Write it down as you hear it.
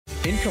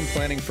Income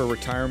planning for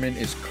retirement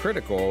is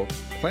critical.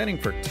 Planning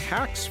for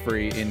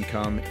tax-free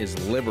income is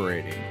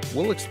liberating.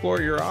 We'll explore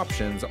your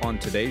options on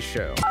today's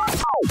show.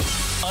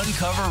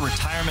 Uncover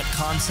retirement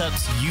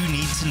concepts you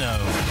need to know.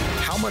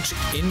 How much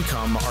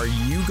income are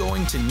you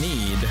going to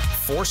need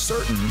for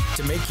certain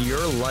to make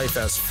your life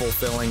as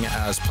fulfilling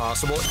as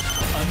possible?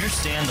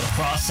 Understand the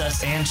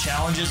process and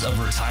challenges of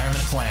retirement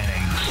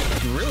planning.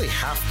 You really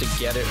have to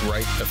get it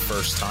right the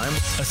first time.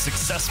 A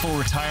successful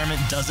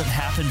retirement doesn't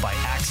happen by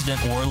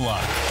accident or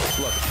luck.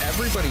 Look,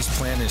 everybody's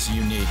plan is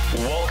unique.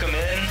 Welcome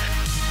in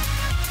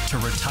to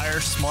Retire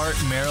Smart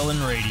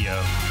Maryland Radio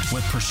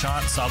with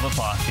Prashant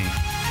Sabapathy.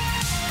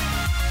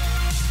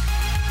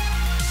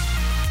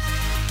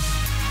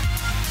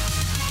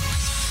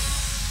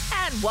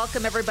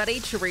 Welcome, everybody,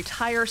 to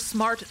Retire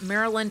Smart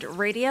Maryland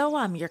Radio.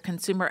 I'm your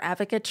consumer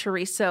advocate,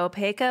 Teresa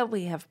Opeka.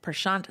 We have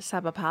Prashant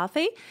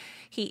Sabapathy.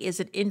 He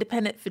is an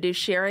independent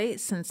fiduciary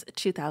since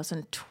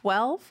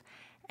 2012,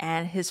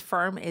 and his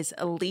firm is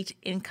Elite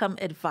Income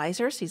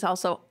Advisors. He's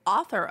also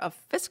author of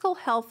Fiscal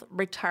Health,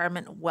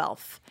 Retirement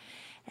Wealth.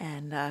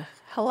 And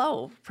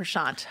hello,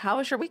 Prashant. How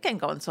is your weekend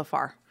going so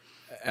far?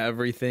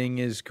 Everything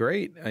is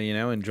great,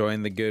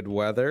 enjoying the good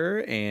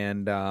weather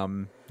and,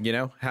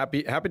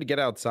 happy to get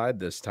outside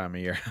this time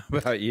of year. How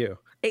about you?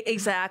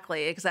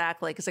 Exactly,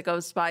 because it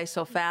goes by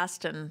so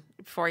fast, and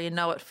before you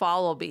know it,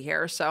 fall will be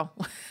here. So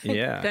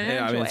yeah,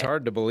 it's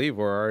hard to believe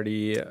we're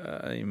already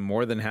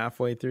more than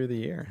halfway through the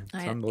year.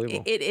 It's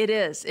unbelievable. It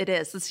is.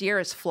 This year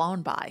has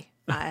flown by.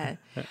 I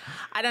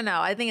don't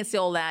know. I think it's the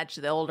old adage: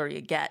 the older you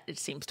get, it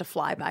seems to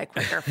fly by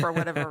quicker for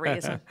whatever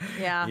reason.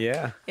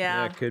 Yeah.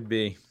 It could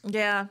be.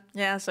 Yeah.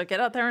 So get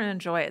out there and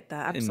enjoy it.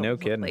 Absolutely. No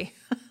kidding.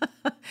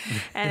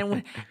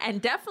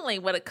 and definitely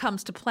when it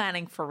comes to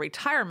planning for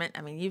retirement,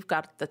 I mean, you've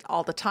got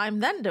all the time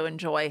then to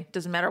enjoy.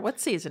 Doesn't matter what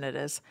season it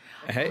is.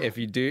 Hey,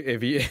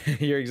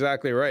 you're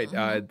exactly right.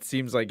 It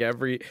seems like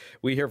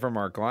we hear from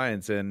our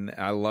clients, and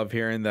I love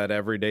hearing that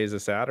every day is a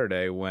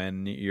Saturday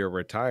when you're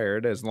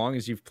retired. As long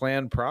as you've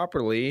planned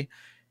properly,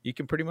 you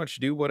can pretty much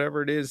do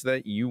whatever it is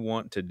that you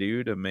want to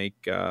do to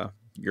make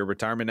your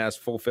retirement as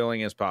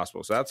fulfilling as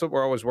possible. So that's what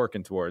we're always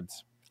working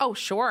towards. Oh,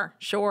 sure.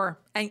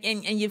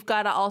 And you've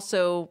got to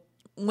also,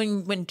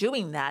 when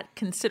doing that,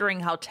 considering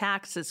how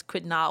taxes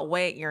could not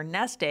weigh at your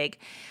nest egg,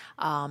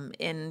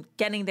 in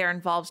getting there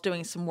involves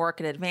doing some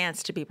work in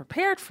advance to be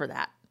prepared for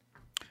that.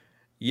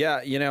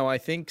 Yeah, I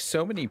think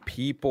so many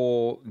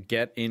people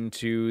get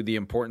into the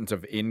importance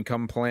of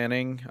income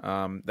planning.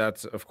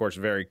 That's, of course,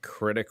 very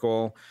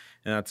critical,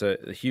 and that's a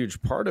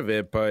huge part of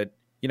it. But,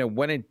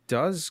 when it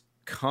does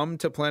come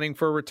to planning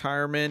for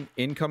retirement,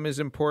 income is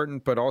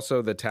important, but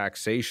also the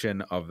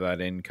taxation of that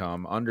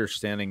income,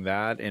 understanding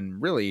that,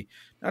 and really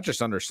not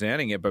just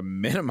understanding it, but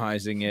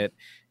minimizing it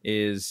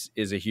is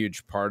a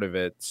huge part of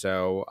it.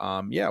 So,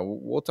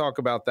 we'll talk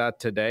about that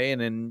today. And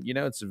then,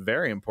 it's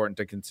very important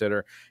to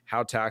consider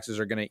how taxes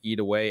are going to eat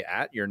away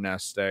at your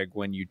nest egg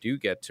when you do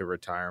get to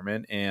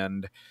retirement.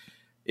 And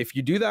if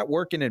you do that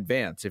work in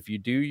advance, if you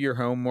do your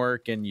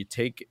homework and you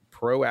take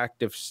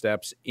proactive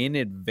steps in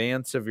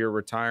advance of your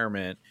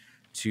retirement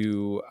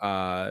to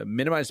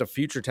minimize the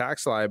future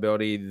tax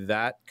liability,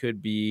 that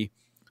could be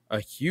a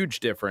huge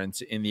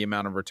difference in the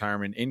amount of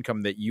retirement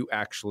income that you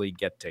actually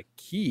get to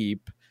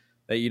keep,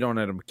 that you don't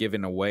end up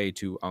giving away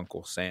to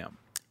Uncle Sam.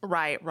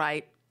 Right.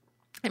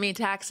 I mean,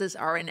 taxes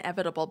are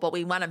inevitable, but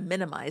we want to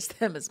minimize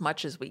them as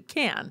much as we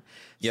can.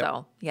 Yep.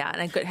 So,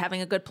 and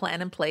having a good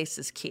plan in place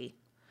is key.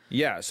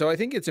 Yeah, so I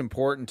think it's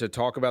important to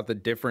talk about the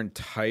different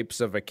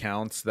types of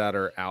accounts that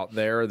are out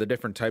there, the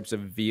different types of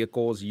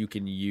vehicles you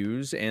can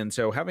use. And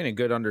so having a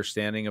good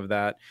understanding of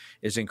that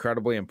is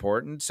incredibly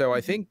important. So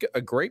I think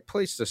a great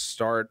place to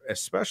start,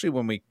 especially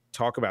when we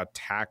talk about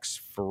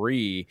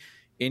tax-free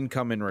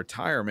income in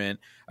retirement,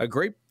 a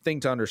great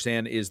thing to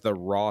understand is the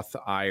Roth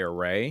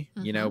IRA.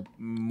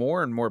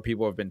 More and more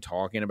people have been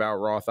talking about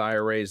Roth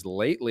IRAs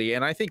lately,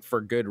 and I think for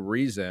good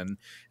reason.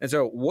 And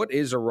so what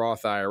is a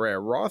Roth IRA? A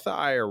Roth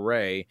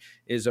IRA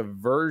is a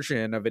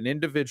version of an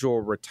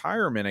individual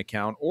retirement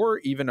account or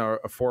even a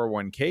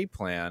 401k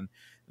plan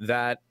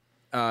that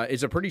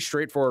is a pretty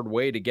straightforward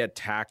way to get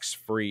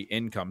tax-free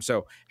income.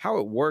 So how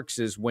it works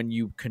is when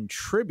you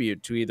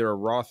contribute to either a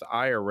Roth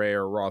IRA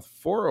or Roth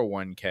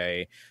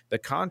 401k, the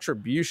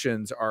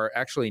contributions are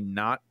actually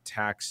not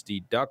tax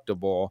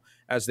deductible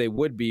as they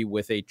would be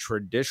with a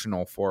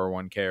traditional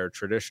 401k or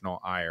traditional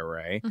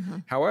IRA.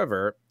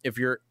 However, if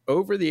you're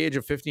over the age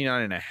of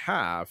 59 and a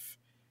half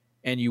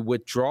and you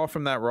withdraw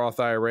from that Roth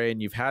IRA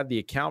and you've had the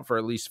account for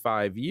at least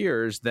 5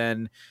 years,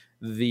 then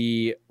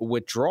the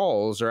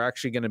withdrawals are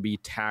actually going to be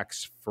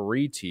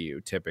tax-free to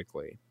you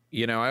typically.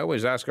 I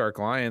always ask our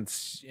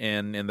clients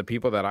and the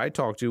people that I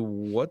talk to,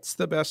 what's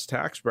the best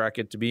tax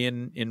bracket to be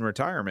in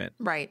retirement?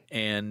 Right.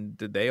 And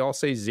they all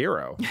say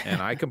 0.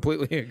 And I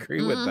completely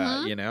agree with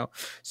that,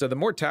 So the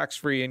more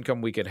tax-free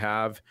income we could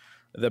have,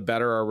 the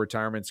better our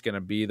retirement's going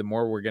to be, the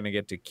more we're going to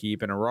get to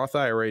keep. And a Roth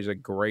IRA is a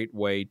great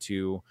way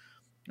to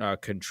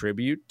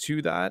contribute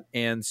to that.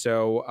 And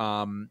so,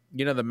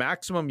 the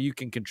maximum you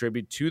can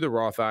contribute to the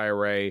Roth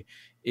IRA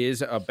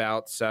is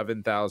about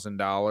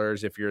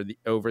 $7,000 if you're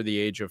over the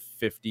age of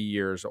 50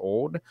 years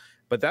old.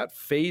 But that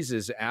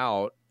phases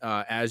out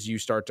as you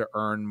start to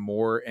earn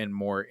more and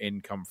more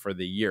income for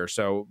the year.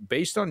 So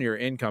based on your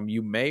income,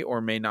 you may or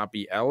may not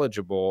be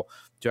eligible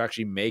to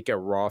actually make a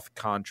Roth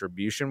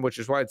contribution, which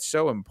is why it's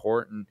so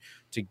important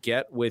to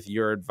get with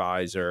your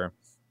advisor.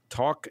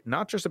 Talk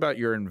not just about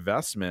your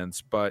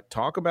investments, but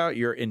talk about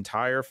your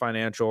entire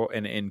financial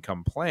and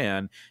income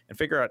plan and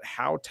figure out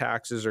how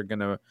taxes are going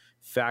to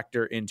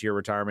factor into your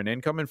retirement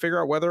income and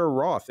figure out whether a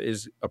Roth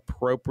is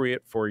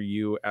appropriate for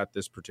you at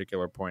this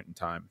particular point in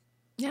time.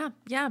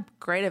 Yeah.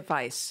 Great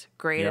advice.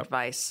 Great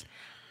advice.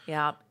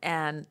 Yeah.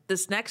 And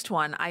this next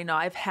one, I know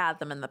I've had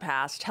them in the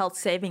past, health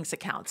savings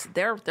accounts.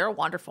 They're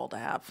wonderful to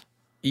have.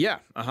 Yeah.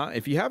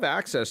 If you have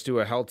access to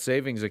a health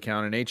savings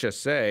account, an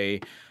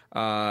HSA,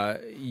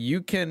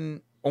 you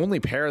can only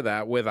pair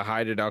that with a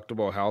high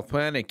deductible health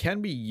plan. It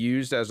can be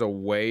used as a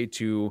way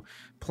to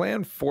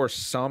plan for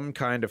some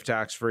kind of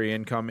tax-free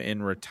income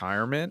in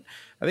retirement.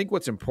 I think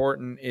what's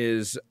important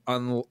is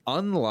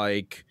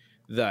unlike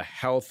the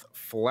health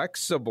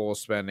flexible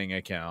spending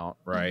account,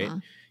 right? Mm-hmm.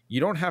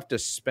 You don't have to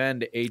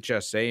spend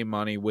HSA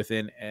money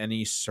within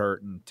any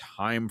certain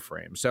time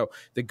frame. So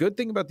the good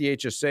thing about the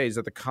HSA is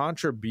that the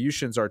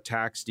contributions are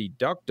tax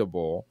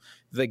deductible.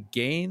 The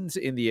gains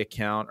in the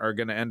account are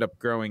going to end up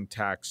growing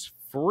tax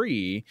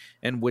free,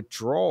 and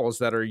withdrawals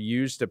that are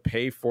used to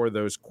pay for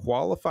those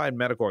qualified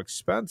medical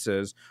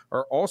expenses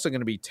are also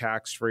going to be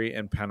tax free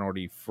and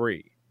penalty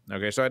free.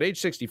 Okay, so at age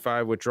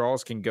 65,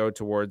 withdrawals can go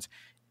towards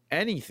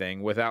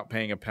anything without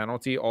paying a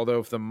penalty, although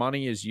if the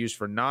money is used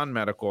for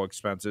non-medical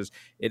expenses,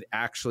 it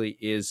actually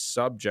is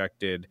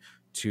subjected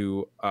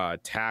to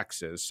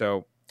taxes.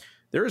 So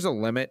there is a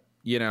limit.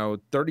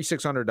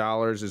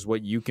 $3,600 is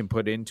what you can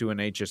put into an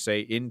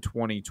HSA in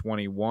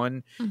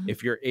 2021. Mm-hmm.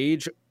 If you're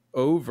age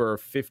over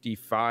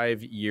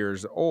 55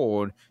 years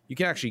old, you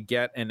can actually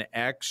get an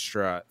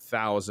extra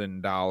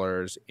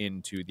 $1,000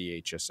 into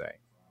the HSA.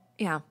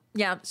 Yeah.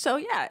 So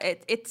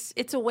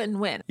it's a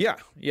win-win. Yeah.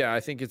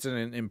 I think it's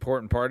an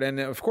important part. And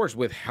of course,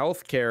 with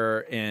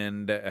healthcare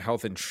and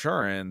health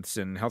insurance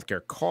and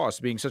healthcare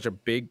costs being such a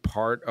big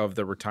part of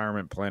the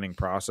retirement planning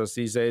process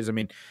these days, I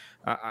mean,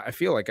 I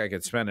feel like I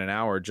could spend an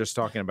hour just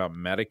talking about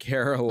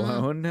Medicare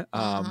alone.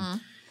 Mm-hmm.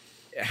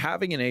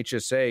 Having an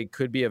HSA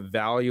could be a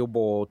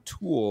valuable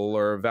tool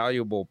or a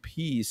valuable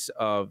piece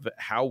of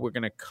how we're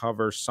going to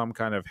cover some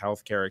kind of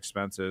healthcare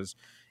expenses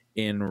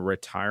in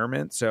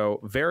retirement. So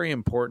very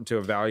important to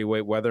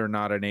evaluate whether or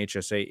not an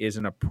HSA is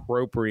an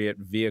appropriate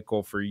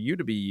vehicle for you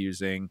to be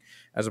using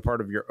as a part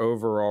of your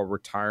overall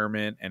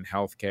retirement and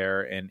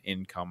healthcare and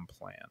income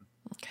plan.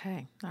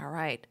 Okay. All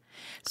right.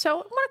 So I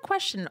want to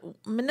question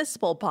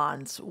municipal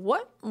bonds.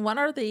 What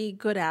are the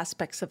good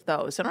aspects of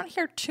those? I don't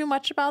hear too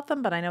much about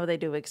them, but I know they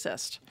do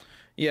exist.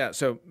 Yeah,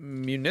 so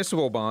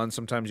municipal bonds,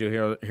 sometimes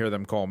you'll hear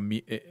them called,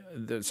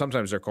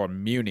 sometimes they're called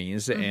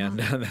munis, mm-hmm. and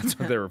that's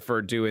what they're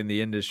referred to in the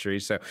industry.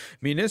 So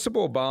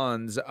municipal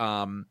bonds,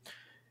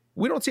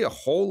 we don't see a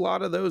whole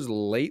lot of those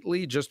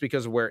lately just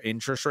because of where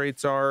interest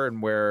rates are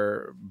and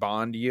where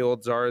bond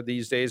yields are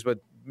these days. But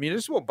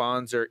municipal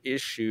bonds are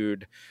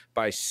issued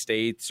by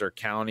states or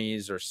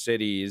counties or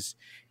cities,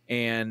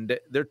 and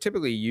they're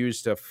typically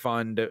used to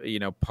fund,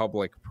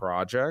 public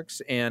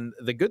projects. And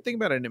the good thing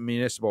about a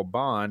municipal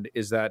bond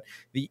is that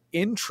the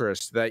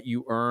interest that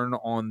you earn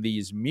on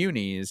these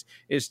munis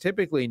is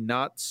typically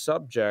not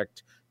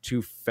subject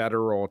to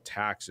federal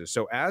taxes.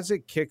 So as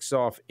it kicks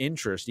off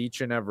interest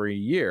each and every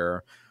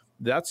year,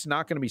 that's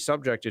not going to be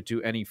subjected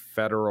to any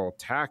federal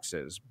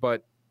taxes.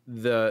 But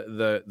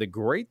the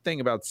great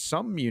thing about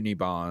some muni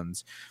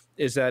bonds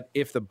is that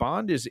if the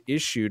bond is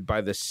issued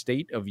by the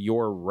state of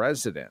your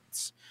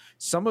residence,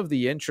 some of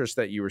the interest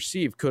that you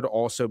receive could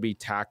also be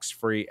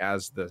tax-free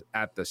at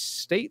the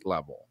state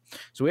level.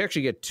 So we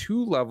actually get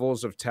two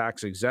levels of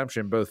tax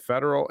exemption, both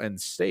federal and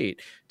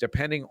state,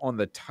 depending on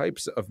the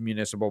types of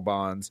municipal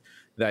bonds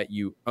that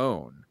you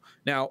own.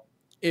 Now,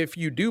 if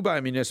you do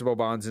buy municipal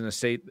bonds in a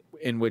state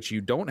in which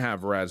you don't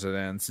have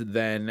residence,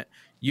 then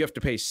you have to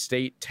pay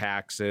state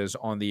taxes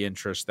on the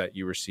interest that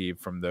you receive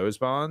from those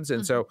bonds.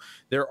 And so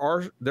there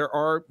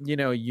are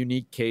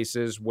unique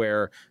cases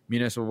where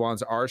municipal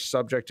bonds are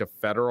subject to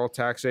federal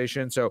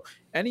taxation. So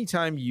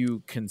anytime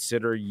you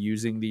consider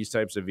using these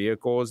types of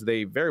vehicles,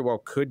 they very well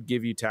could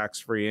give you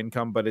tax-free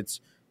income, but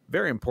it's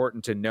very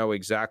important to know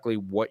exactly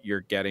what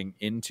you're getting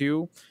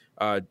into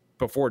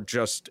before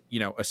just,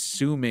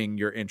 assuming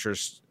your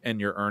interest and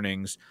your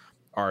earnings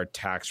are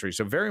tax-free.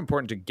 So very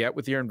important to get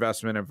with your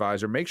investment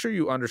advisor. Make sure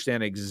you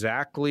understand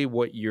exactly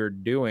what you're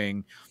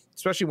doing,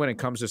 especially when it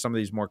comes to some of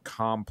these more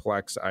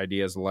complex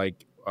ideas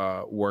like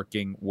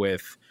working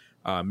with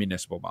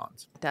municipal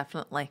bonds.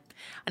 Definitely.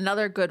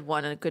 Another good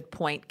one and a good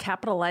point,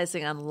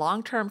 capitalizing on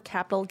long-term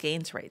capital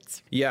gains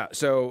rates. Yeah.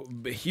 So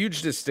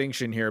huge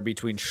distinction here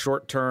between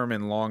short-term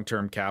and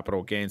long-term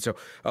capital gain. So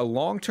a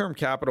long-term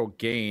capital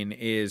gain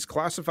is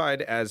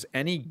classified as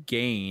any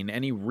gain,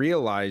 any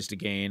realized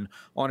gain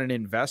on an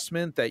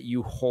investment that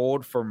you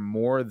hold for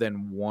more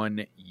than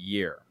 1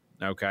 year.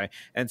 Okay.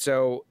 And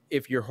so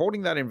if you're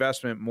holding that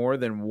investment more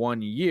than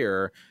 1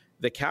 year,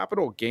 the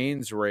capital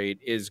gains rate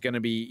is going to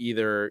be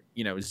either,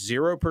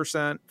 0%,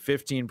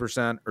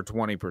 15%, or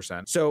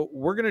 20%. So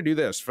we're going to do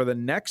this for the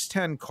next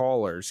 10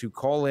 callers who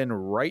call in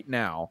right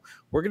now.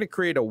 We're going to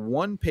create a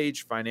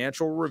 1-page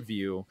financial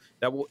review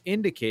that will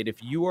indicate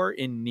if you are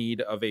in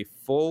need of a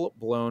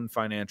full-blown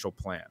financial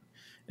plan.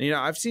 And,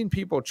 I've seen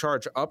people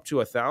charge up to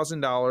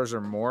 $1,000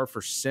 or more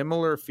for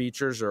similar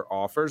features or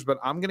offers, but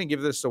I'm going to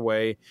give this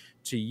away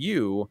to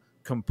you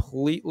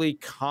completely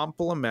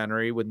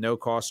complimentary with no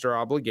cost or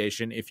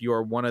obligation if you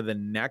are one of the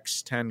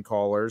next 10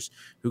 callers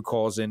who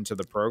calls into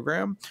the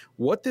program.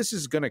 What this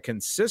is going to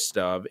consist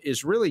of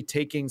is really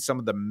taking some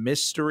of the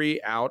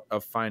mystery out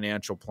of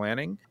financial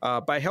planning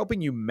by helping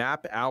you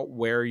map out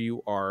where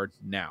you are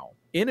now.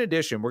 In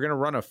addition, we're going to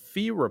run a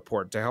fee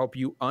report to help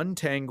you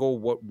untangle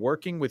what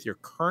working with your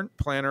current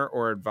planner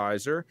or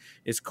advisor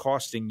is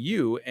costing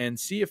you and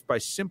see if by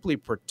simply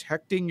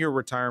protecting your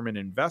retirement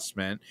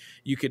investment,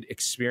 you could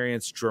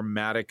experience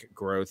dramatic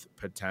growth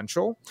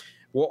potential.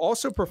 We'll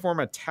also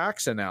perform a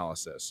tax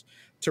analysis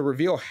to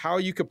reveal how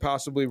you could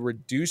possibly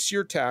reduce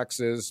your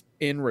taxes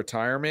in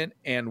retirement.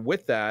 And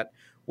with that,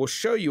 we'll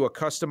show you a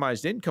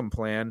customized income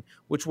plan,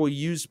 which will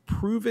use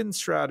proven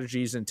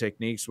strategies and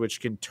techniques which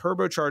can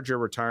turbocharge your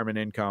retirement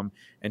income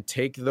and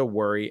take the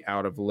worry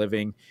out of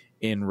living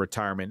in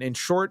retirement. In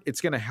short, it's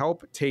going to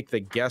help take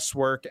the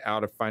guesswork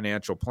out of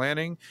financial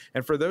planning.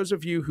 And for those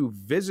of you who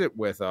visit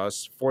with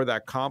us for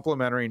that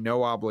complimentary,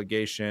 no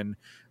obligation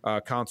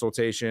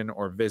consultation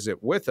or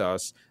visit with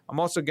us, I'm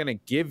also going to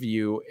give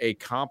you a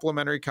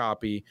complimentary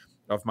copy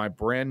of my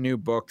brand new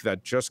book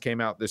that just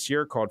came out this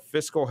year called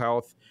Fiscal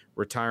Health,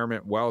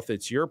 Retirement Wealth.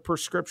 It's your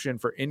prescription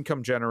for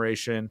income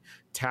generation,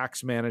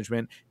 tax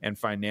management, and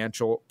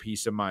financial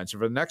peace of mind. So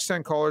for the next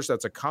 10 callers,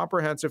 that's a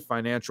comprehensive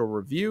financial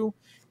review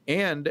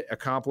and a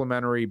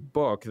complimentary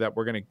book that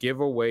we're going to give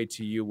away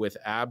to you with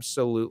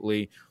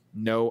absolutely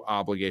no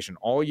obligation.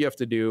 All you have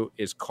to do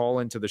is call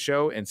into the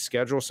show and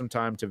schedule some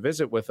time to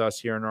visit with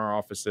us here in our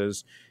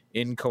offices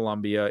in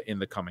Columbia in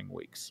the coming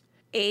weeks.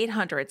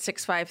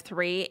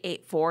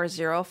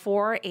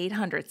 800-653-8404,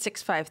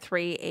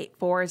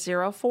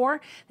 800-653-8404.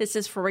 This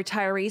is for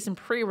retirees and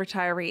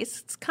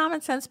pre-retirees. It's common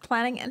sense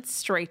planning and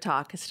straight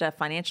talk instead of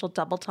financial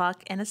double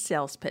talk and a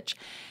sales pitch.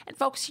 And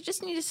folks, you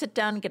just need to sit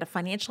down and get a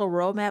financial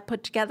roadmap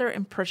put together,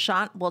 and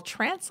Prashant will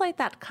translate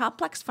that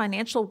complex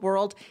financial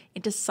world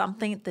into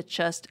something that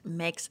just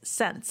makes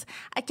sense.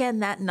 Again,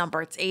 that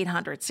number, it's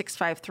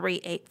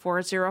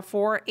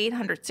 800-653-8404,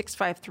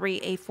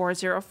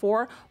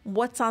 800-653-8404.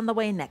 What's on the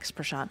way next,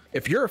 Prashant?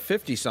 If you're a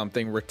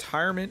 50-something,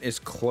 retirement is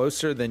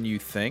closer than you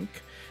think.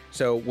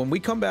 So when we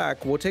come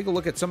back, we'll take a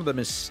look at some of the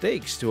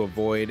mistakes to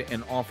avoid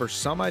and offer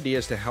some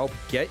ideas to help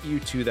get you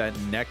to that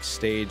next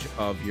stage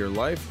of your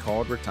life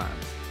called retirement.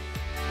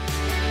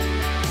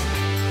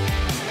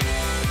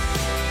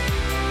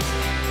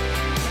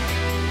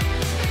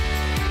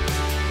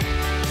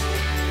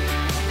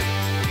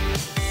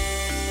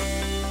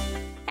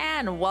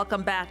 And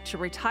welcome back to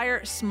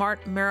Retire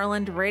Smart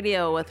Maryland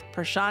Radio with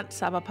Prashant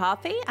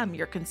Sabapathy. I'm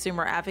your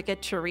consumer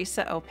advocate,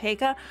 Teresa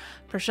Opeka.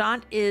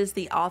 Prashant is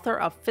the author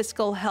of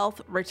Fiscal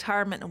Health,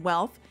 Retirement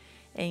Wealth,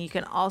 and you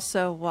can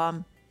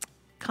also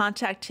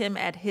contact him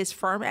at his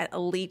firm at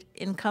Elite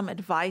Income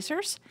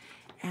Advisors.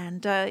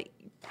 And I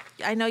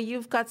know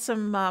you've got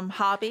some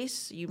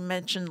hobbies. You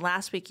mentioned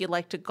last week you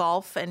like to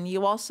golf, and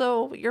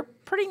you're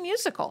pretty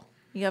musical.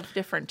 You have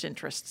different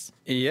interests.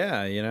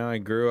 Yeah, I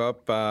grew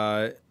up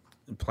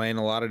playing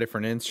a lot of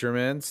different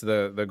instruments.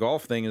 The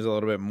golf thing is a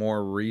little bit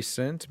more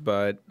recent,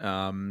 but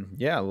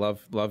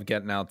love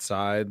getting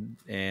outside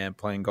and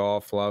playing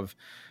golf. Love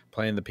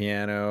playing the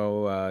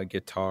piano,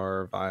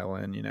 guitar,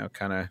 violin,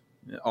 kind of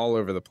all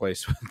over the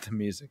place with the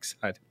music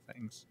side of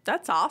things.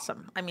 That's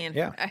awesome. I mean,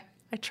 yeah.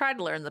 I tried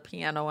to learn the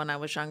piano when I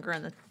was younger,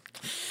 and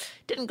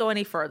didn't go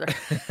any further.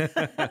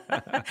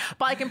 But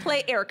I can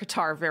play air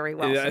guitar very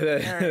well. Yeah, so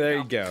there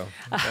you go.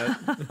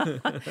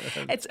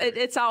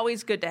 It's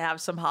always good to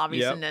have some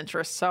hobbies and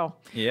interests. So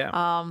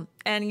yeah.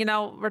 And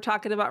we're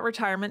talking about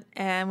retirement,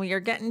 and when you're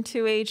getting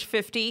to age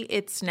 50,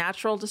 it's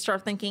natural to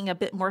start thinking a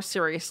bit more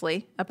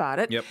seriously about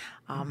it. Yep.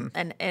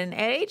 And at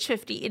age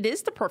 50, it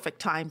is the perfect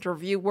time to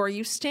review where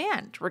you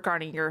stand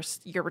regarding your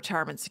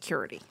retirement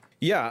security.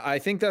 Yeah, I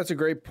think that's a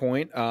great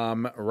point.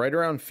 Right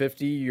around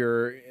 50,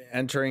 you're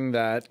entering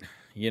that,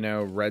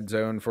 red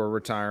zone for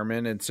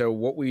retirement. And so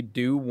what we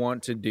do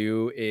want to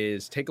do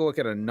is take a look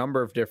at a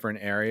number of different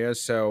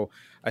areas. So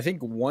I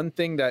think one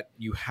thing that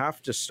you have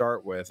to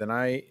start with, and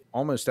I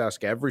almost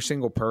ask every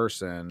single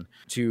person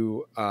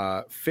to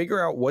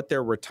figure out what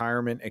their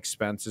retirement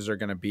expenses are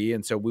going to be.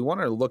 And so we want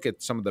to look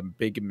at some of the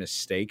big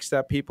mistakes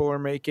that people are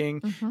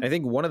making. Mm-hmm. I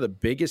think one of the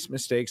biggest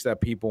mistakes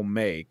that people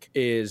make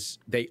is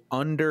they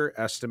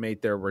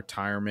underestimate their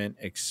retirement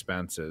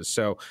expenses.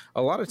 So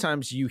a lot of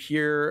times you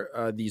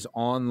hear these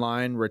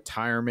online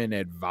retirement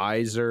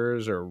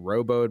advisors or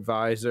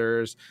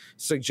robo-advisors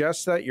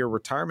suggest that your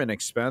retirement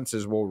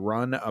expenses will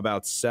run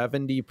about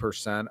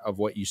 70% of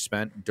what you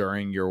spent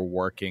during your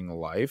working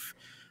life.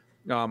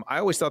 I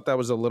always thought that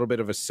was a little bit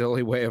of a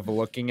silly way of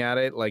looking at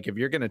it. Like, if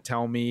you're going to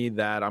tell me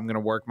that I'm going to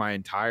work my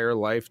entire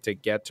life to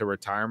get to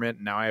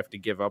retirement, now I have to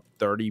give up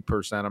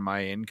 30% of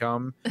my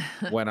income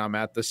when I'm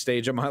at the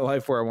stage of my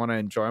life where I want to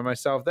enjoy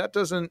myself, that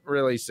doesn't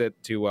really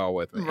sit too well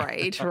with me.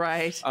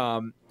 Right.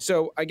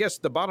 So I guess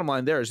the bottom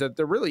line there is that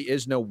there really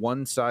is no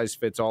one size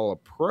fits all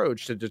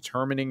approach to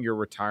determining your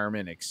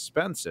retirement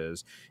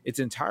expenses. It's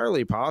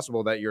entirely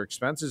possible that your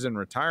expenses in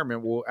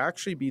retirement will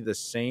actually be the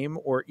same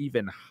or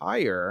even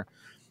higher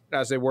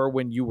as they were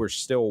when you were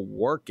still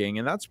working.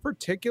 And that's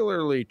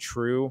particularly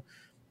true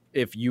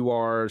if you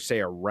are, say,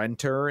 a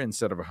renter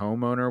instead of a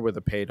homeowner with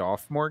a paid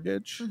off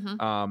mortgage.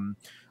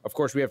 Of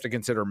course, we have to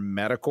consider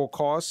medical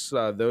costs.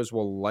 Those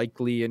will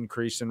likely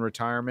increase in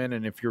retirement.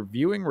 And if you're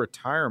viewing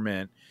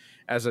retirement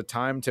as a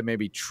time to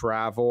maybe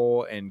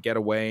travel and get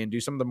away and do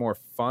some of the more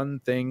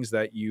fun things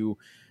that you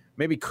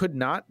maybe could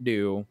not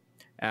do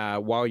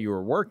while you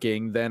were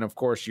working, then of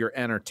course your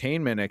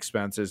entertainment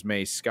expenses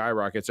may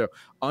skyrocket. So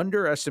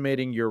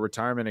underestimating your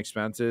retirement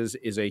expenses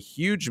is a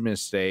huge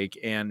mistake,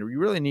 and you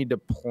really need to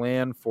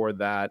plan for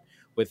that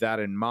with that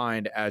in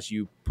mind as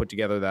you put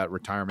together that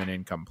retirement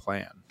income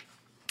plan.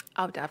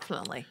 Oh,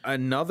 definitely.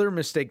 Another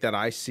mistake that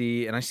I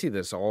see, and I see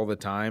this all the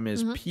time,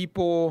 is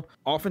people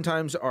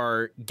oftentimes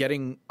are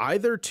getting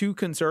either too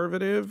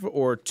conservative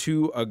or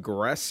too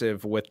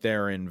aggressive with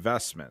their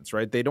investments,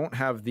 right? They don't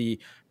have the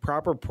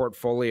proper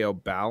portfolio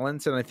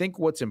balance. And I think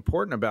what's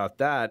important about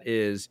that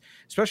is,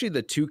 especially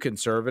the too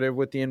conservative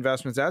with the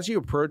investments, as you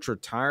approach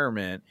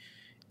retirement,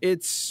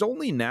 it's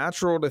only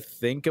natural to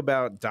think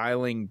about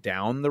dialing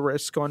down the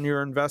risk on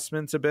your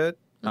investments a bit.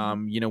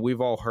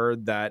 We've all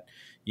heard that,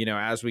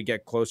 as we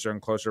get closer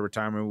and closer to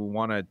retirement, we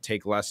want to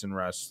take less and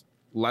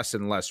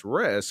less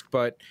risk.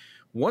 But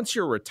once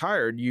you're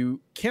retired,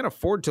 you can't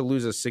afford to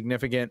lose a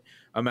significant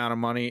amount of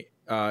money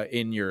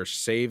in your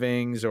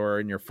savings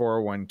or in your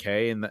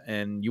 401k,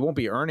 and you won't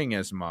be earning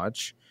as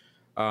much.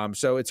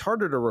 So it's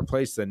harder to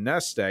replace the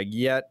nest egg.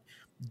 Yet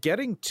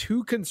getting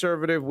too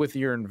conservative with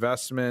your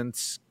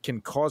investments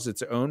can cause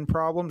its own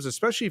problems,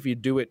 especially if you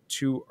do it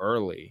too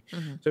early.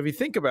 So if you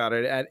think about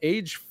it, at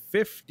age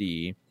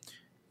 50,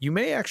 you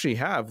may actually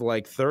have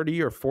like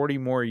 30 or 40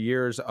 more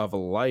years of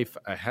life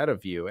ahead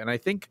of you. And I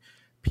think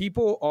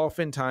people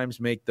oftentimes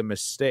make the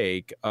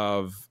mistake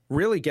of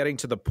really getting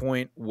to the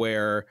point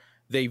where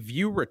they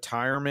view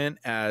retirement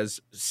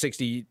as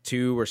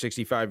 62 or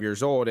 65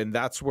 years old, and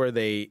that's where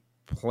they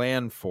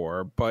plan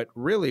for. But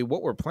really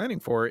what we're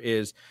planning for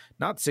is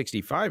not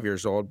 65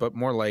 years old, but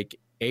more like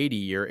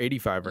 80 or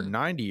 85 or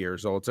 90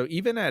 years old. So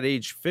even at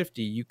age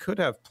 50, you could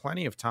have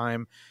plenty of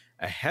time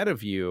ahead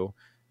of you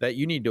that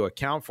you need to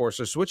account for.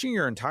 So switching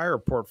your entire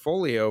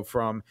portfolio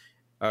from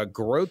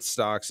growth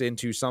stocks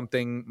into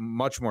something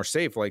much more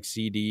safe like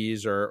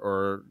CDs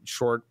or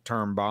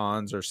short-term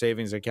bonds or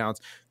savings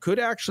accounts could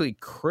actually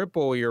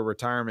cripple your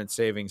retirement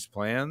savings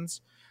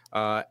plans,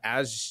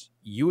 as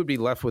you would be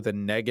left with a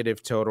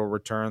negative total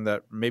return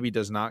that maybe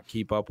does not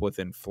keep up with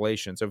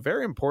inflation. So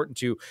very important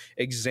to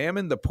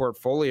examine the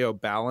portfolio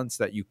balance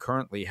that you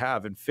currently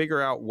have and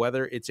figure out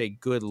whether it's a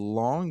good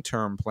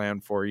long-term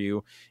plan for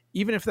you,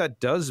 even if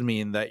that does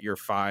mean that you're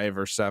 5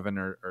 or 7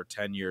 or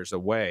 10 years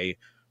away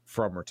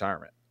from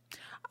retirement.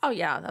 Oh,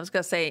 yeah. I was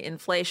going to say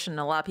inflation.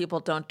 A lot of people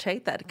don't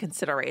take that into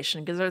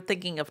consideration because they're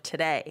thinking of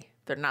today.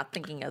 They're not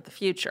thinking of the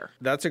future.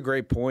 That's a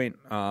great point.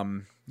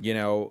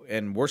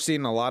 And we're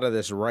seeing a lot of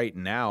this right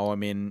now. I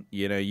mean,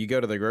 you go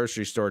to the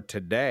grocery store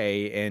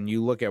today and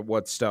you look at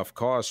what stuff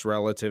costs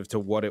relative to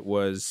what it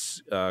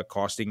was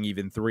costing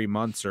even 3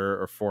 months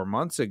or 4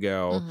 months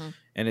ago.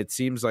 And it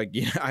seems like,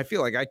 I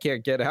feel like I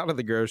can't get out of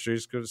the grocery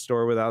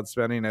store without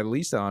spending at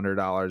least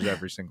 $100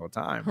 every single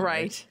time.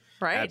 Right.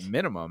 At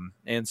minimum.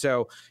 And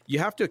so you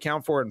have to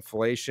account for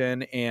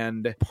inflation.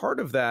 And part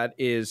of that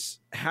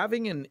is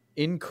having an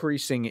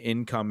increasing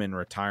income in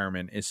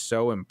retirement is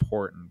so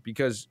important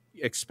because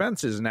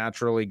expenses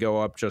naturally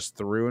go up just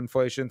through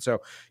inflation. So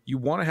you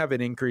want to have an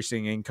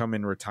increasing income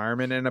in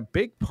retirement. And a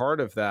big part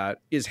of that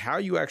is how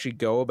you actually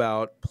go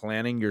about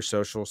planning your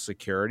Social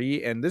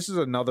Security. And this is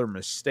another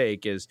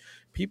mistake is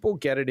people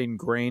get it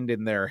ingrained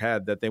in their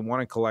head that they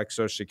want to collect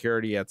Social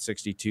Security at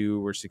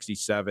 62 or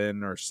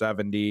 67 or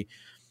 70.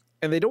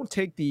 And they don't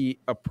take the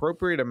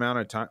appropriate amount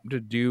of time to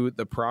do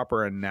the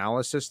proper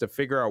analysis to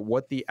figure out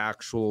what the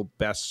actual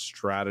best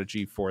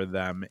strategy for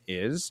them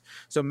is.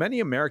 So many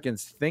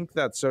Americans think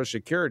that Social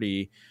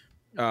Security,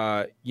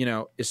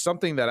 is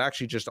something that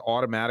actually just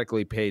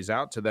automatically pays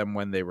out to them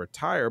when they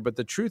retire. But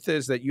the truth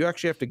is that you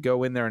actually have to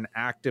go in there and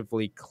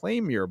actively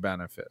claim your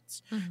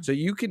benefits. So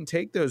you can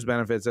take those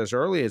benefits as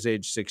early as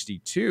age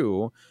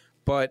 62,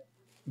 but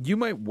you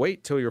might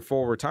wait till your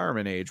full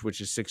retirement age,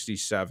 which is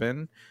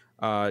 67.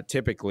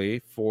 Typically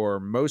for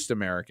most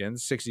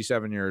Americans,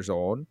 67 years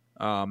old,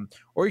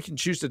 or you can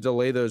choose to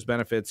delay those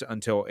benefits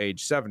until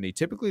age 70.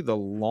 Typically, the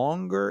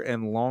longer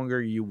and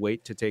longer you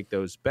wait to take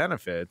those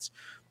benefits,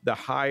 the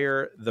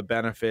higher the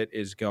benefit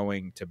is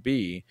going to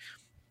be.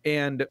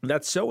 And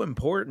that's so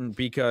important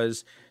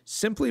because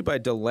simply by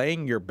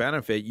delaying your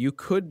benefit, you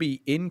could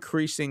be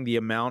increasing the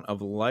amount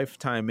of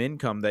lifetime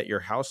income that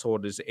your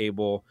household is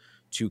able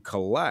to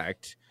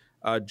collect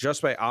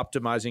just by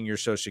optimizing your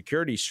Social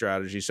Security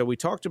strategy. So we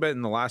talked about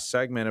in the last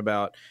segment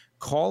about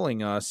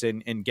calling us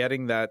and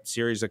getting that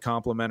series of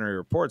complimentary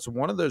reports.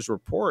 One of those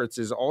reports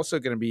is also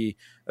going to be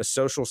a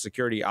Social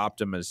Security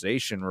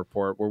optimization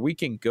report where we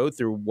can go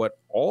through what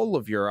all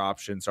of your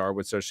options are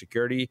with Social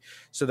Security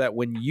so that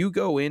when you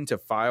go in to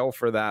file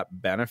for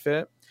that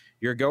benefit,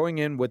 you're going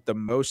in with the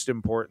most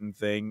important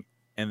thing,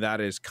 and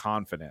that is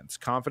confidence.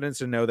 Confidence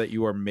to know that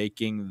you are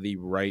making the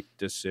right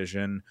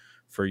decision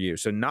for you.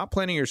 So not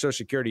planning your Social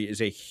Security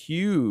is a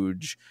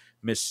huge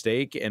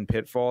mistake and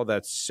pitfall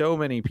that so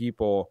many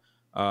people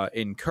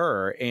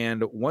incur.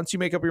 And once you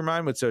make up your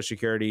mind with Social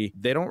Security,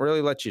 they don't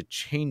really let you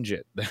change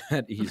it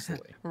that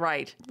easily.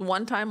 Right.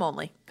 One time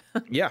only.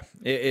 Yeah,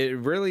 it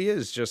really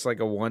is just like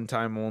a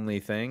one-time only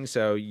thing.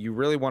 So you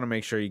really want to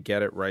make sure you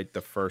get it right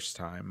the first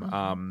time.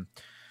 Mm-hmm.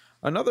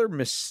 Another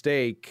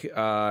mistake,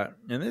 and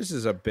this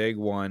is a big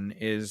one,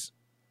 is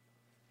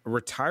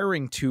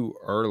retiring too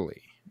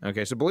early.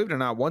 Okay, so believe it or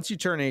not, once you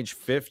turn age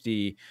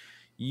 50,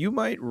 you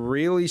might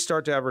really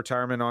start to have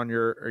retirement on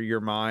your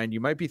mind. You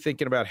might be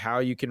thinking about how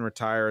you can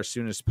retire as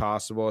soon as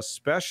possible,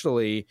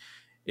 especially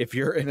if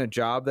you're in a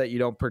job that you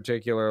don't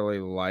particularly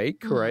like,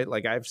 mm-hmm. right?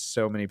 Like I have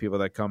so many people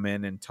that come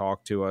in and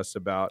talk to us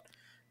about,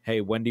 hey,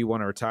 when do you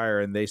want to retire?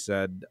 And they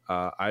said,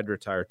 I'd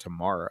retire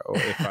tomorrow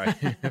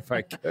if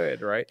I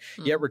could, right?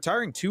 Mm-hmm. Yet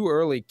retiring too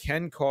early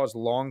can cause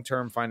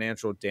long-term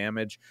financial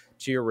damage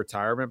to your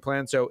retirement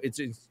plan. So it's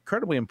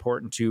incredibly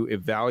important to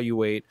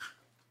evaluate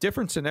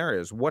different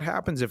scenarios. What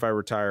happens if I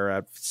retire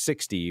at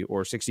 60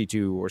 or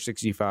 62 or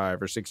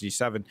 65 or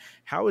 67?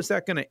 How is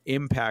that going to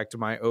impact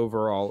my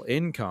overall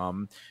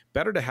income?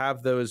 Better to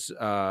have those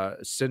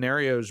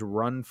scenarios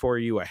run for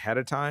you ahead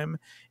of time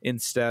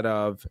instead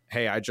of,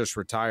 hey, I just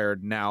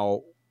retired.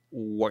 Now,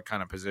 what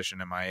kind of position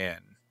am I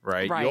in?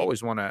 Right? You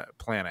always want to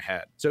plan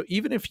ahead. So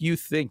even if you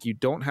think you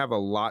don't have a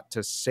lot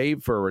to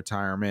save for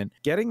retirement,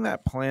 getting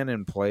that plan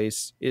in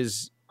place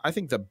is, I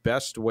think, the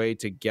best way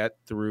to get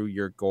through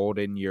your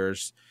golden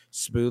years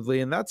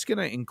smoothly. And that's going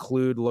to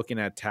include looking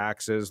at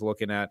taxes,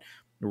 looking at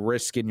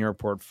risk in your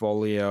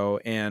portfolio.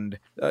 And,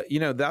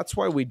 that's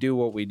why we do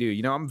what we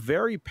do. I'm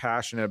very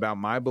passionate about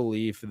my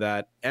belief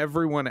that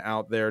everyone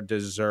out there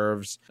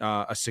deserves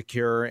a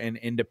secure and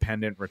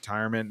independent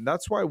retirement.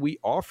 That's why we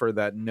offer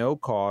that no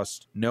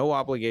cost, no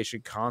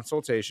obligation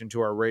consultation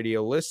to our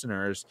radio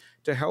listeners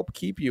to help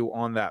keep you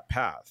on that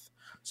path.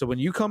 So when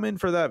you come in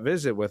for that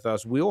visit with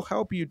us, we'll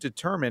help you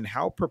determine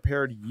how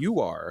prepared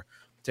you are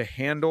to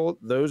handle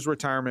those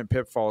retirement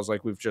pitfalls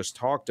like we've just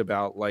talked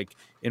about, like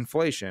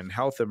inflation,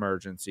 health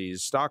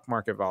emergencies, stock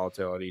market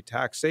volatility,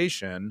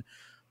 taxation.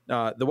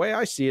 The way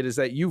I see it is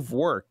that you've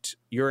worked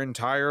your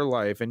entire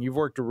life and you've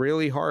worked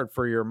really hard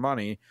for your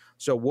money.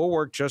 So we'll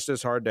work just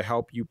as hard to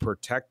help you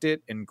protect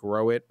it and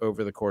grow it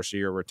over the course of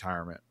your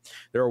retirement.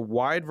 There are a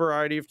wide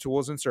variety of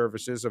tools and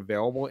services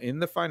available in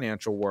the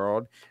financial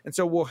world. And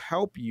so we'll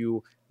help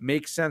you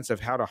make sense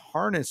of how to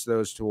harness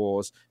those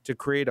tools to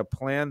create a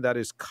plan that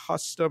is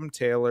custom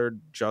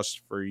tailored just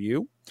for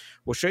you.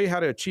 We'll show you how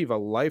to achieve a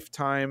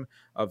lifetime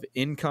of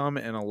income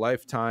and a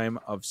lifetime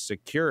of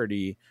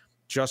security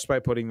just by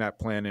putting that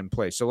plan in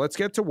place. So let's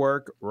get to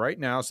work right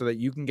now so that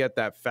you can get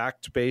that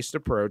fact-based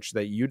approach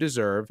that you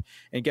deserve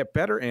and get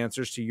better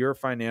answers to your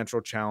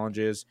financial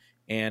challenges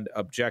and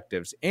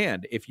objectives.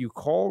 And if you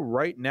call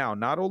right now,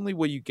 not only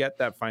will you get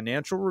that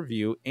financial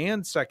review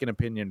and second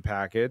opinion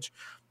package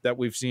that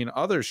we've seen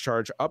others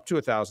charge up to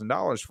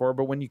 $1,000 for,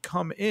 but when you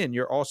come in,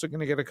 you're also going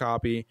to get a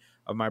copy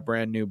of my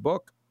brand new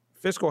book,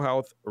 Fiscal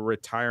Health,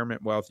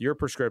 Retirement Wealth, your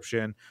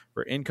prescription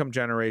for income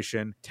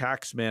generation,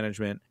 tax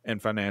management,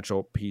 and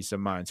financial peace of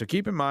mind. So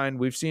keep in mind,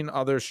 we've seen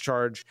others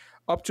charge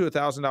up to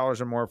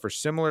 $1,000 or more for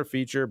similar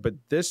feature, but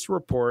this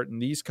report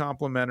and these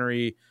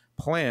complimentary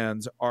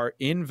plans are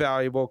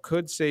invaluable,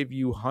 could save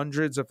you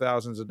hundreds of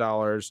thousands of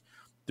dollars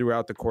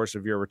throughout the course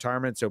of your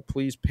retirement. So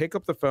please pick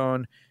up the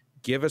phone,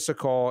 give us a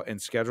call, and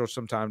schedule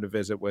some time to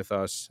visit with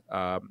us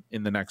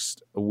in the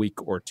next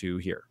week or two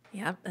here.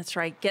 Yeah, that's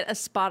right. Get a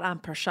spot on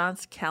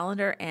Prashant's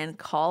calendar and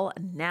call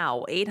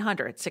now.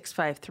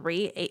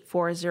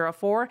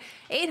 800-653-8404.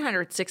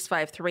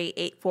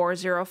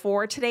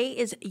 800-653-8404. Today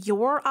is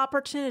your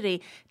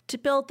opportunity to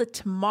build the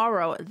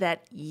tomorrow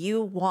that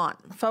you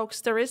want.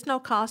 Folks, there is no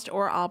cost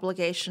or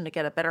obligation to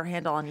get a better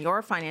handle on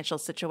your financial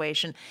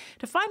situation.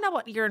 To find out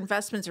what your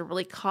investments are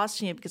really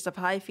costing you because of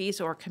high fees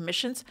or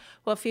commissions,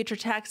 what future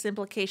tax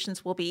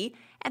implications will be,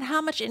 and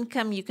how much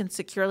income you can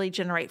securely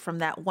generate from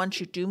that once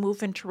you do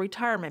move into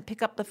retirement,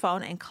 pick up the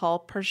phone and call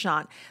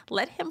Prashant.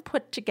 Let him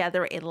put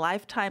together a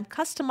lifetime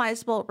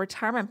customizable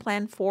retirement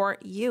plan for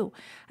you.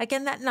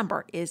 Again, that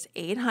number is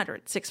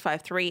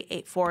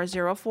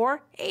 800-653-8404,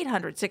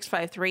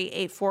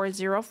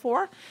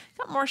 800-653-8404.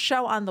 Got more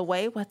show on the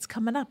way. What's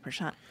coming up,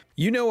 Prashant?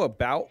 You know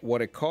about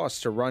what it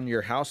costs to run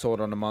your household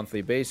on a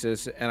monthly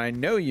basis, and I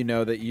know you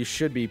know that you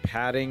should be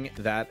padding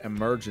that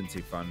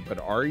emergency fund, but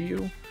are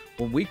you?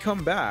 When we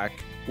come back,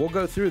 we'll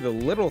go through the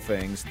little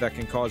things that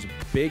can cause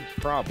big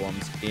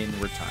problems in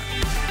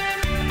retirement.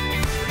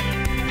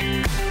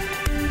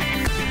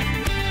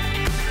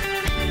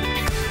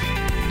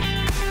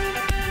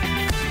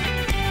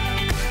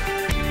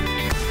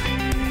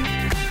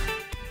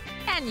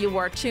 You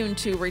are tuned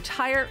to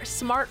Retire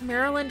Smart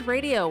Maryland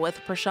Radio with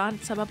Prashant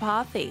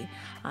Sabapathy.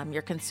 I'm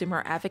your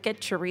consumer advocate,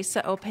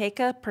 Teresa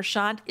Opeka.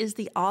 Prashant is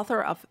the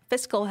author of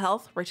Fiscal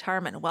Health,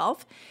 Retirement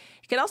Wealth.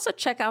 You can also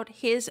check out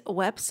his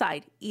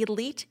website,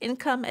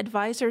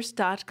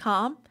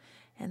 eliteincomeadvisors.com.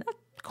 And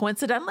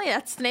coincidentally,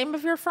 that's the name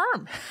of your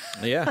firm.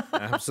 Yeah,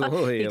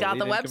 absolutely. You got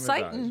the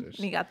website and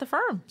you got the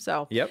firm.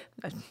 So, yep.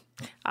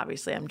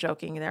 Obviously, I'm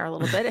joking there a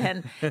little bit.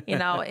 And,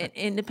 an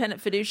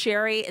independent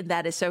fiduciary,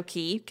 that is so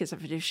key because a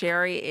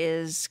fiduciary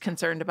is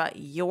concerned about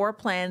your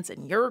plans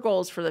and your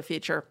goals for the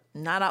future,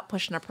 not out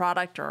pushing a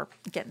product or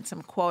getting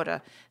some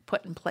quota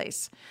put in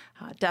place.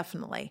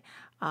 Definitely.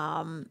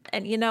 I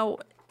know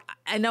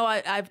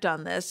I've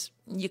done this.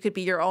 You could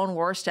be your own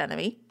worst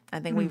enemy. I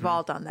think we've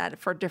all done that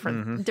for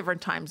different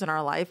times in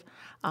our life.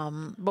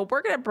 But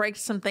we're going to break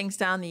some things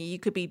down that you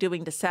could be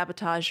doing to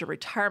sabotage your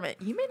retirement.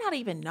 You may not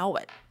even know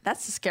it.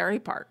 That's the scary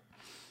part.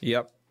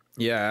 Yep.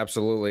 Yeah,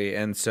 absolutely.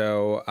 And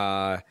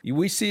so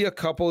we see a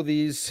couple of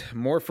these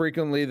more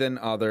frequently than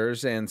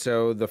others. And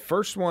so the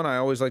first one I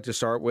always like to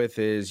start with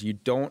is you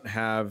don't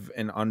have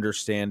an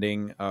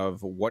understanding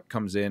of what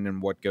comes in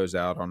and what goes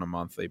out on a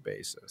monthly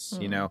basis.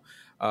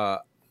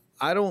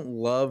 I don't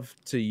love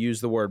to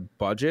use the word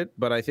budget,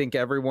 but I think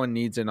everyone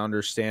needs an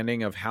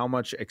understanding of how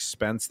much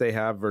expense they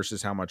have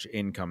versus how much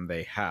income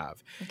they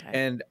have. Okay.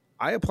 And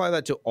I apply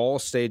that to all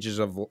stages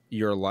of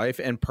your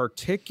life, and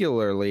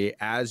particularly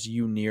as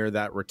you near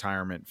that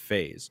retirement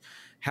phase.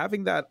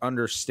 Having that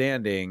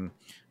understanding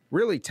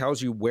really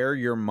tells you where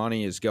your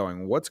money is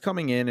going, what's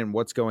coming in and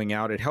what's going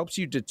out. It helps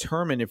you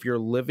determine if you're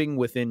living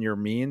within your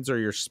means or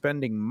you're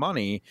spending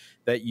money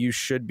that you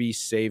should be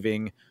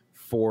saving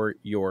for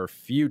your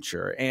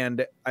future.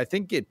 And I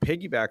think it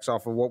piggybacks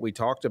off of what we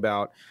talked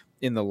about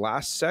in the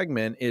last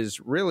segment, is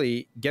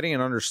really getting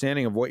an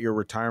understanding of what your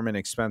retirement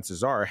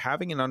expenses are.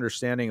 Having an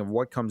understanding of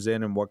what comes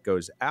in and what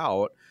goes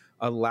out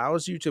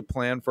allows you to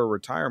plan for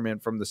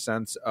retirement from the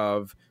sense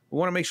of, we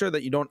want to make sure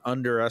that you don't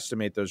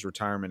underestimate those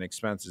retirement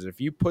expenses. If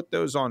you put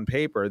those on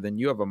paper, then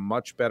you have a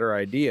much better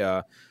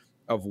idea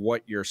of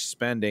what you're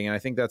spending. And I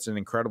think that's an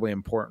incredibly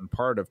important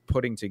part of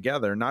putting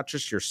together not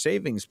just your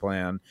savings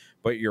plan,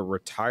 but your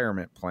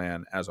retirement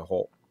plan as a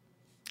whole.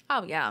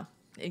 Oh, yeah.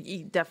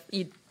 You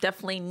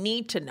definitely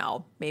need to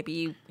know.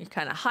 Maybe you're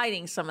kind of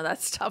hiding some of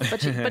that stuff,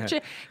 but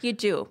you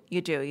do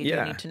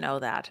need to know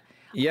that.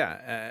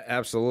 Yeah,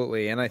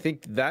 absolutely. And I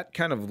think that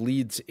kind of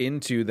leads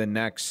into the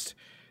next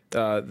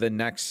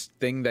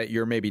thing that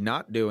you're maybe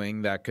not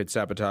doing that could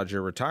sabotage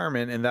your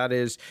retirement. And that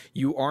is,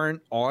 you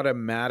aren't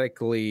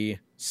automatically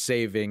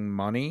saving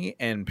money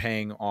and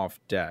paying off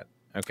debt.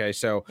 Okay.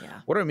 So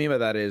what I mean by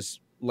that is,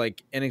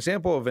 like, an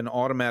example of an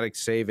automatic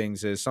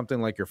savings is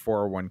something like your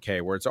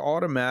 401k, where it's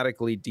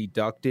automatically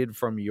deducted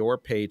from your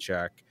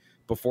paycheck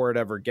before it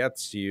ever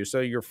gets to you. So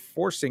you're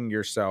forcing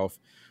yourself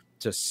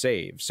to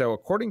save. So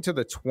according to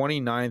the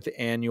 29th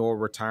Annual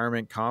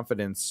Retirement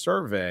Confidence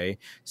Survey,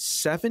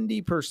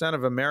 70%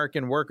 of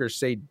American workers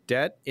say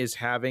debt is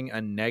having a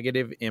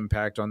negative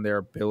impact on their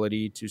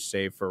ability to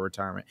save for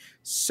retirement.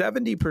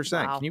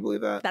 70%. Wow. Can you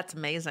believe that? That's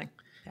amazing.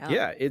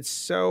 Yeah, it's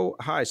so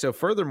high. So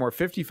furthermore,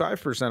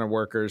 55% of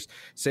workers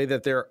say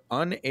that they're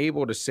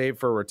unable to save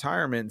for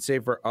retirement and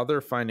save for other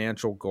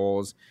financial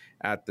goals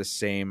at the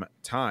same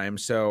time.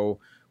 So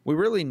we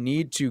really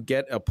need to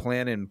get a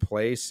plan in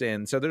place.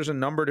 And so there's a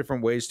number of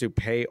different ways to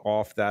pay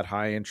off that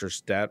high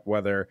interest debt,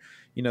 whether,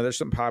 there's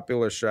some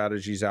popular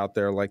strategies out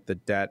there like the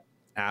debt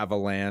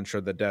avalanche or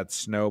the debt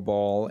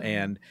snowball,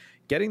 and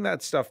getting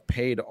that stuff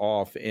paid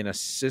off in a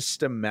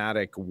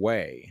systematic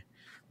way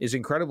is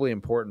incredibly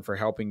important for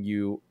helping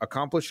you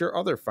accomplish your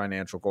other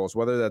financial goals,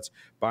 whether that's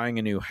buying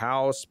a new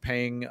house,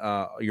 paying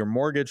your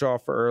mortgage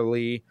off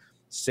early,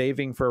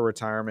 saving for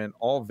retirement,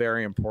 all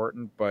very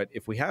important. But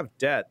if we have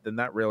debt, then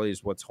that really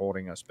is what's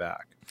holding us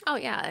back. Oh,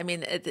 yeah. I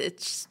mean,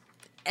 it's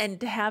and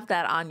to have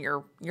that on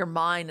your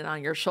mind and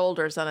on your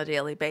shoulders on a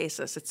daily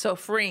basis, it's so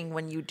freeing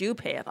when you do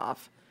pay it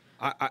off.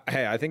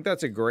 I think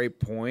that's a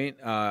great point.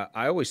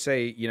 I always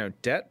say,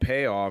 debt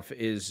payoff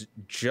is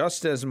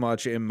just as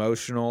much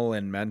emotional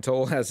and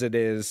mental as it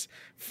is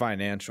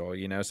financial.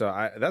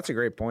 So that's a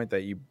great point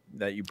that you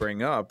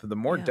bring up. The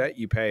more debt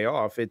you pay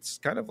off, it's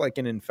kind of like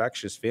an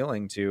infectious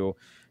feeling to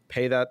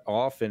pay that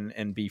off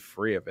and be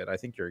free of it. I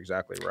think you're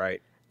exactly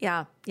right.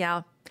 Yeah.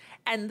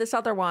 And this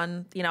other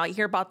one, I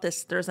hear about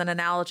this. There's an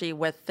analogy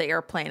with the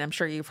airplane. I'm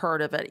sure you've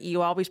heard of it.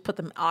 You always put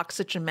the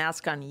oxygen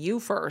mask on you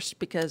first,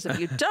 because if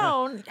you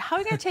don't, how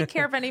are you going to take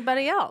care of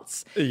anybody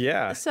else?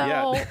 Yeah.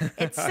 So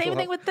it's the same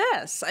thing with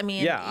this. I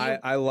mean,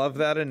 I love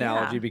that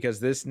analogy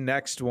because this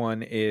next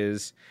one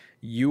is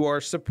you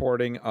are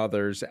supporting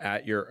others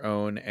at your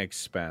own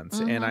expense.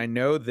 And I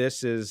know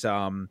this is,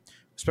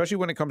 especially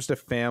when it comes to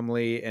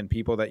family and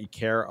people that you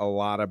care a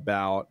lot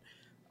about,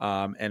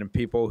 and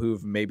people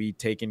who've maybe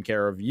taken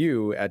care of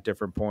you at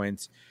different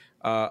points.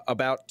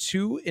 About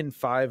 2 in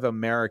 5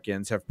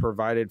 Americans have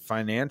provided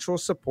financial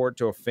support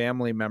to a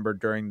family member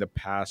during the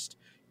past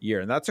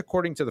year. And that's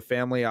according to the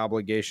Family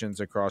Obligations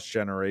Across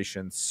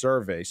Generations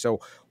survey. So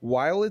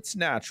while it's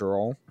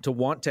natural to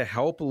want to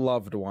help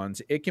loved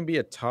ones, it can be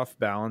a tough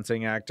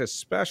balancing act,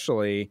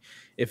 especially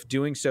if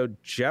doing so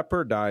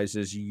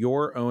jeopardizes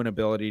your own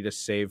ability to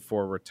save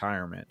for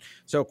retirement.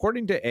 So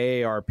according to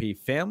AARP,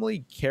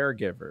 family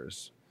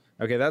caregivers,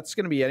 okay, that's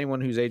going to be anyone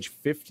who's age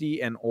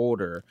 50 and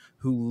older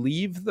who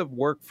leave the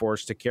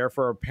workforce to care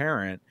for a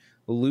parent,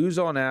 lose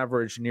on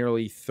average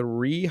nearly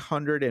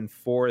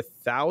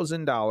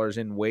 $304,000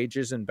 in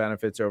wages and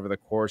benefits over the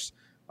course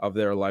of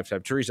their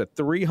lifetime. Teresa,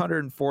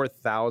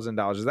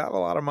 $304,000. Is that a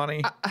lot of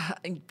money?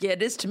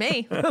 It is to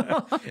me.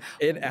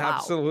 It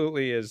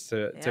absolutely is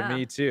to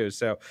me too.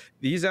 So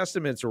these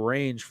estimates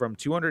range from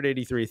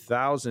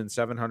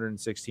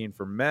 $283,716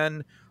 for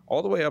men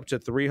all the way up to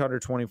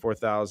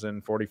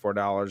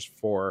 $324,044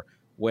 for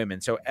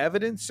women. So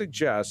evidence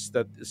suggests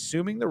that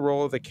assuming the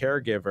role of the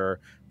caregiver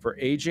for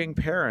aging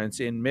parents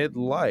in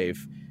midlife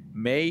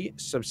may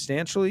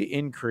substantially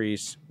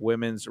increase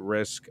women's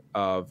risk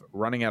of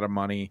running out of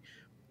money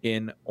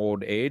in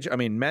old age. I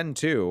mean, men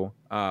too,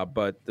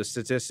 but the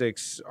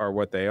statistics are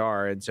what they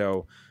are. And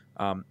so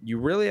you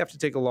really have to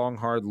take a long,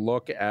 hard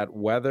look at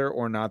whether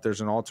or not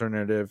there's an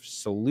alternative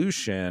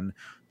solution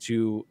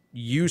to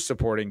you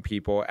supporting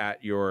people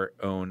at your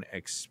own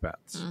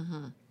expense.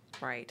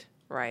 Right.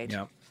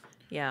 Yep.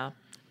 Yeah.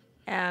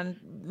 And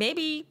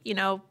maybe, you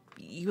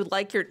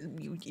like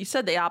you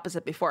said the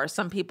opposite before.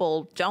 Some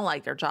people don't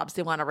like their jobs.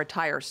 They want to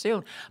retire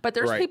soon. But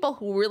there's people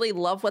who really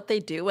love what they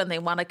do and they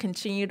want to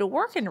continue to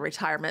work in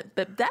retirement.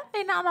 But that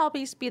may not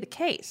always be the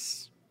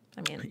case.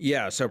 So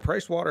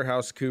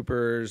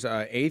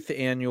PricewaterhouseCoopers' 8th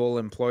annual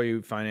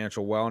employee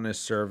financial wellness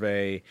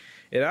survey,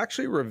 it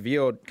actually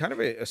revealed kind of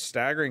a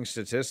staggering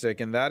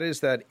statistic, and that is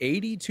that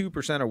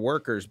 82% of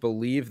workers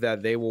believe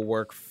that they will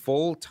work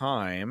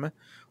full-time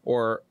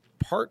or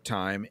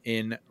part-time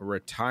in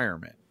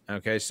retirement.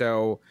 Okay,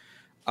 so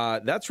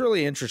that's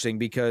really interesting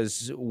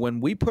because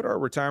when we put our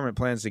retirement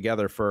plans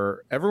together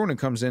for everyone who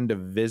comes in to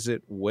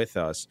visit with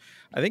us,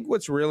 I think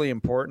what's really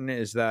important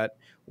is that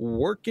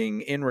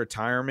working in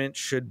retirement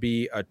should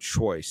be a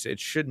choice. It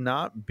should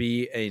not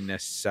be a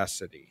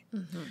necessity.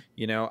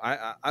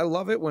 I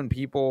love it when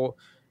people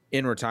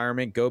in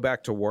retirement go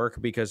back to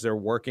work because they're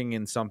working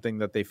in something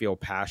that they feel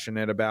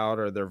passionate about,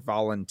 or they're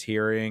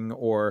volunteering,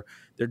 or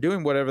they're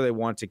doing whatever they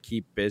want to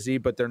keep busy,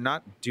 but they're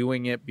not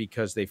doing it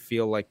because they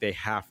feel like they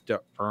have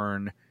to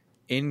earn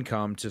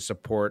income to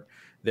support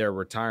their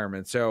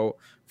retirement. So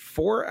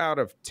 4 out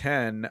of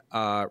 10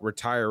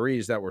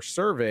 retirees that were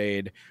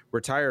surveyed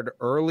retired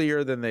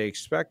earlier than they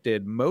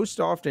expected, most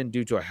often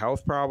due to a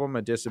health problem,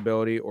 a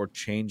disability, or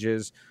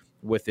changes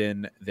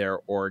within their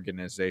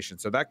organization.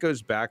 So that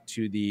goes back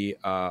to the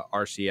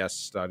RCS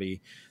study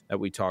that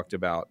we talked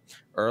about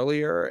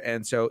earlier.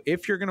 And so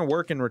if you're going to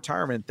work in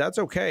retirement, that's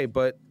okay,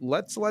 but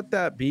let's let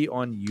that be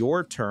on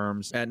your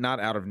terms and not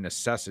out of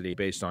necessity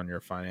based on your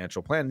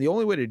financial plan. The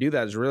only way to do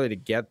that is really to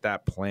get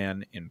that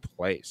plan in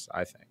place,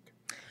 I think.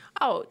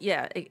 Oh,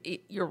 yeah,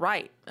 you're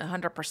right,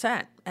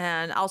 100%.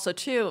 And also,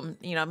 too,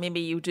 maybe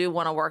you do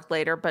want to work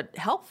later, but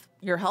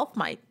your health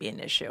might be an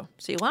issue.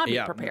 So you want to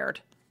be prepared.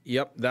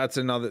 Yep, that's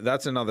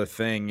another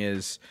thing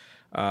is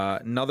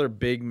another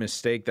big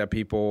mistake that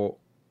people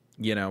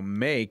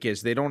make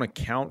is they don't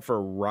account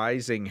for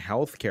rising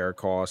healthcare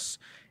costs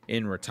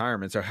in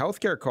retirement. So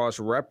healthcare costs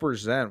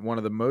represent one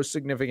of the most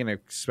significant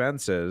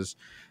expenses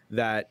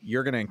that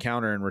you're going to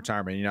encounter in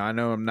retirement. I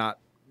know I'm not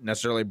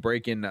necessarily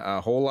breaking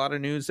a whole lot of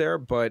news there,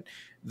 but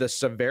the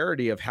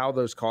severity of how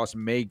those costs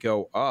may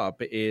go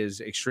up is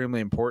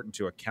extremely important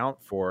to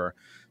account for.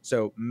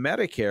 So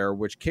Medicare,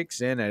 which kicks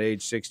in at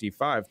age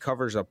 65,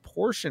 covers a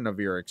portion of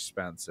your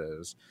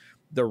expenses.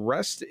 The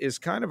rest is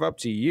kind of up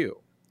to you.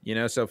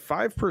 So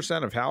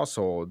 5% of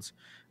households,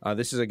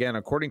 this is again,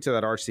 according to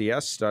that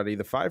RCS study,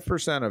 the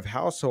 5% of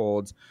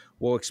households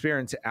will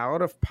experience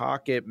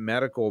out-of-pocket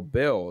medical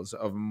bills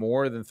of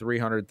more than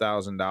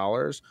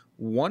 $300,000.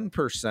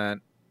 1%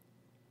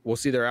 will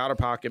see their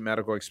out-of-pocket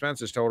medical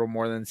expenses total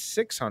more than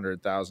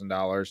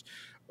 $600,000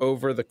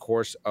 over the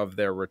course of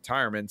their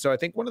retirement. So I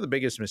think one of the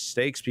biggest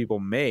mistakes people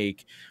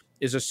make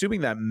is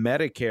assuming that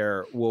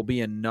Medicare will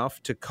be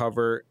enough to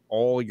cover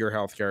all your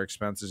healthcare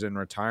expenses in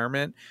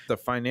retirement. The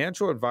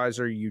financial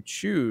advisor you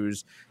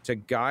choose to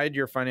guide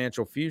your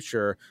financial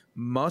future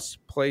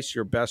must place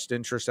your best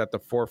interest at the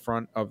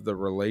forefront of the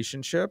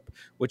relationship,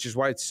 which is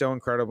why it's so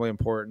incredibly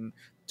important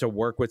to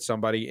work with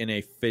somebody in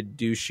a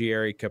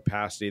fiduciary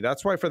capacity.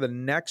 That's why for the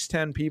next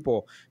 10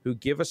 people who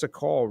give us a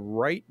call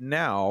right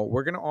now,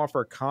 we're going to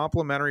offer a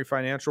complimentary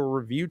financial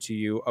review to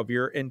you of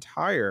your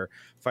entire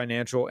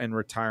financial and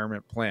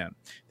retirement plan.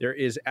 There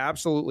is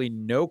absolutely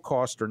no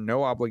cost or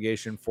no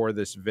obligation for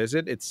this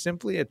visit. It's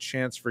simply a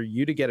chance for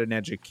you to get an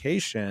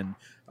education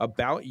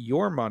about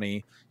your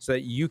money so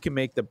that you can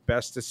make the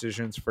best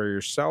decisions for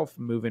yourself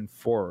moving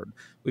forward.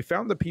 We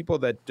found the people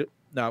that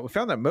we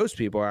found that most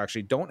people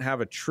actually don't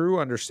have a true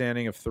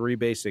understanding of three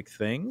basic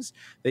things.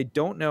 They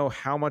don't know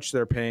how much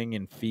they're paying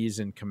in fees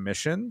and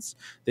commissions.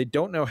 They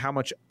don't know how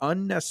much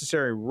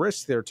unnecessary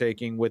risk they're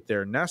taking with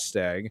their nest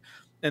egg.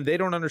 And they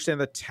don't understand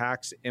the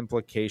tax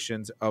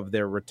implications of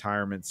their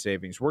retirement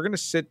savings. We're going to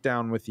sit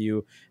down with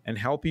you and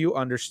help you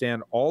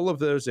understand all of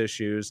those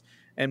issues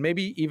and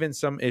maybe even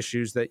some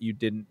issues that you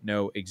didn't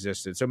know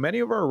existed. So many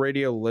of our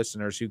radio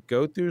listeners who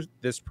go through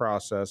this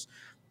process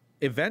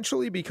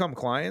eventually become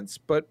clients,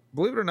 but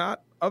believe it or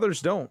not,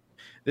 others don't.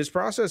 This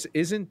process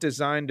isn't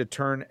designed to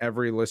turn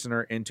every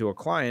listener into a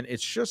client.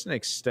 It's just an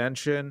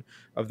extension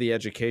of the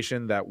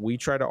education that we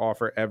try to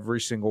offer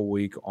every single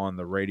week on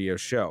the radio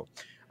show.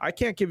 I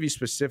can't give you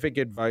specific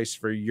advice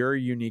for your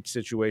unique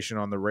situation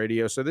on the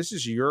radio, so this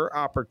is your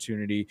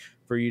opportunity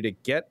for you to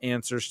get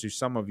answers to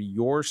some of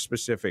your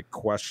specific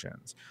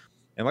questions.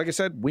 And like I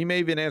said, we may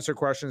even answer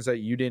questions that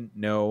you didn't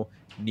know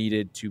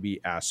needed to be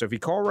asked. So if you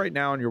call right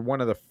now and you're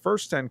one of the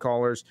first 10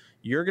 callers,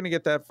 you're going to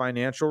get that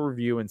financial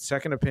review and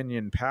second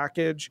opinion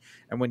package.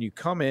 And when you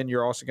come in,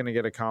 you're also going to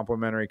get a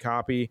complimentary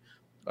copy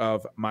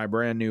of my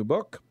brand new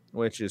book,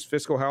 which is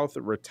Fiscal Health,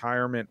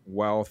 Retirement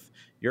Wealth,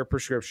 your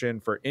prescription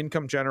for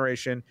income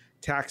generation,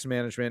 tax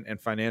management, and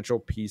financial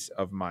peace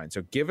of mind.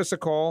 So give us a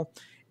call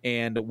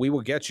and we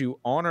will get you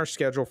on our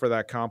schedule for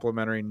that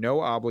complimentary, no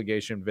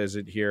obligation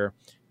visit here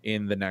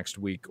in the next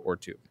week or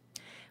two.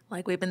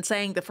 Like we've been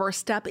saying, the first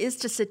step is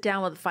to sit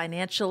down with a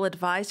financial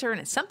advisor.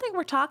 And if something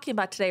we're talking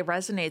about today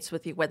resonates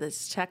with you, whether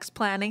it's tax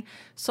planning,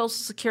 Social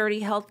Security,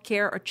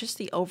 healthcare, or just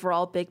the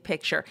overall big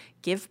picture,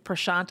 give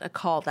Prashant a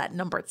call. That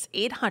number, it's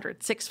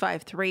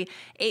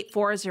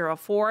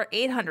 800-653-8404,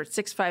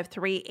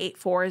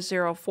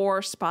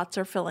 800-653-8404. Spots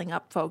are filling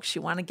up, folks.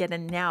 You want to get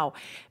in now.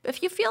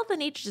 If you feel the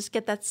need to just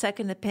get that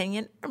second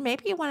opinion, or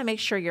maybe you want to make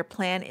sure your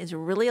plan is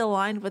really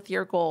aligned with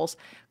your goals,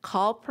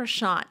 call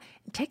Prashant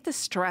and take the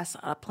stress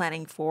out of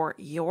planning for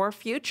your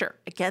future.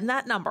 Again,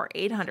 that number,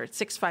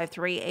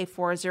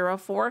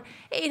 800-653-8404,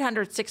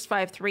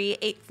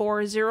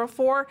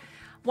 800-653-8404.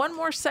 One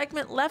more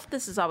segment left.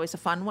 This is always a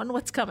fun one.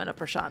 What's coming up,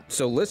 Prashant?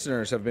 So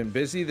listeners have been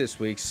busy this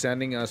week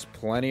sending us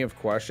plenty of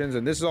questions,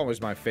 and this is always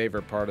my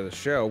favorite part of the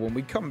show. When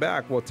we come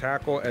back, we'll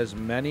tackle as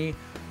many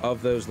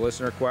of those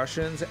listener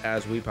questions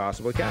as we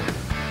possibly can.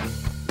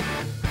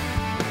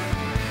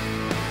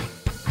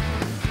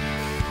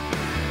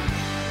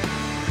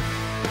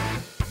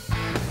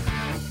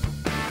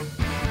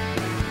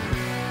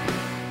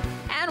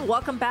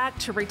 Welcome back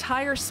to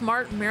Retire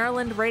Smart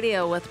Maryland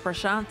Radio with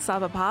Prashant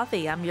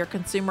Sabapathy. I'm your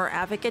consumer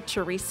advocate,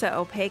 Teresa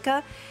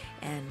Opeka.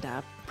 And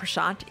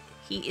Prashant,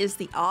 he is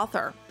the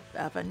author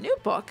of a new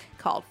book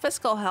called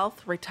Fiscal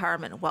Health,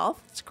 Retirement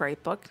Wealth. It's a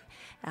great book.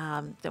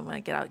 Then when I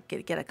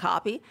get a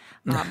copy,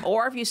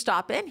 or if you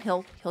stop in,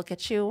 he'll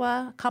get you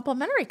a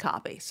complimentary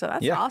copy. So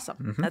that's awesome.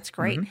 Mm-hmm. That's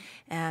great.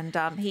 Mm-hmm. And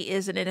he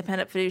is an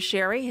independent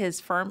fiduciary.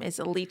 His firm is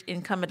Elite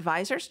Income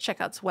Advisors.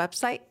 Check out his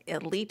website,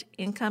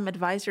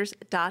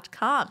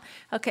 eliteincomeadvisors.com.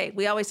 Okay,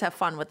 we always have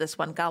fun with this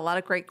one. Got a lot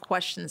of great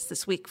questions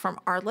this week from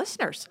our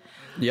listeners.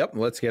 Yep,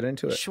 let's get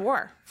into it.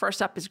 Sure.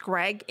 First up is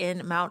Greg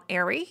in Mount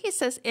Airy. He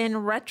says, in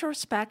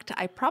retrospect,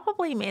 I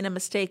probably made a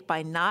mistake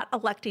by not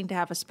electing to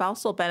have a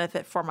spousal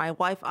benefit for my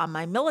wife on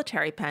my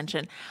military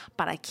pension,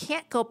 but I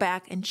can't go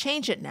back and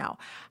change it now.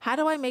 How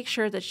do I make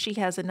sure that she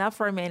has enough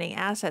remaining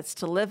assets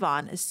to live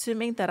on,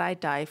 assuming that I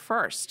die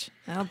first?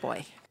 Oh,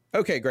 boy.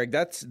 Okay, Greg,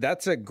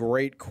 that's a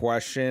great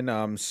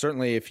question.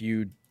 Certainly, if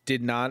you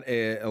did not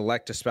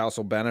elect a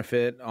spousal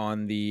benefit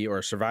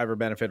or survivor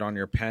benefit on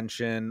your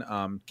pension,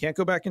 can't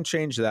go back and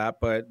change that.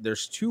 But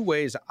there's two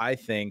ways I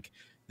think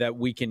that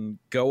we can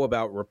go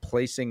about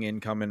replacing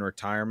income in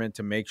retirement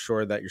to make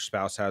sure that your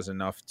spouse has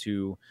enough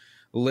to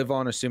live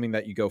on, assuming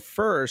that you go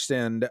first.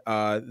 And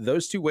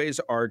those two ways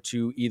are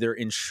to either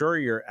insure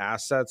your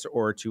assets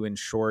or to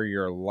insure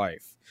your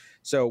life.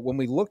 So when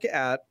we look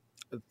at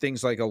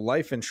things like a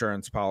life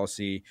insurance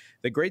policy,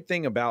 the great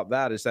thing about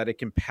that is that it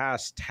can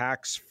pass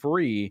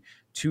tax-free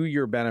to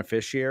your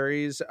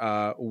beneficiaries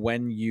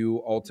when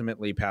you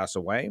ultimately pass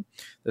away.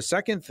 The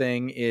second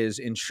thing is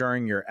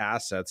insuring your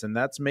assets, and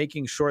that's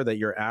making sure that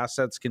your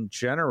assets can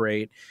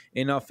generate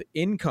enough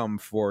income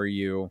for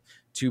you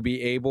to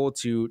be able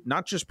to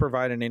not just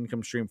provide an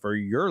income stream for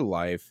your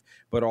life,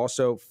 but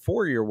also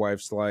for your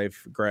wife's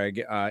life,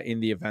 Greg,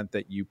 in the event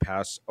that you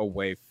pass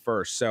away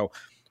first. So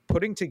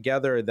putting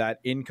together that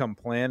income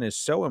plan is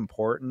so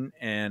important,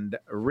 and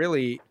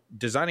really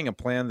designing a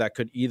plan that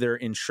could either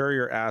insure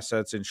your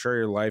assets, insure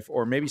your life,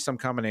 or maybe some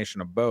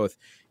combination of both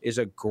is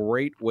a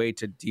great way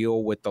to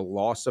deal with the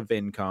loss of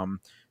income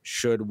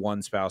should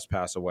one spouse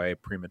pass away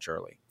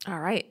prematurely. All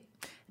right.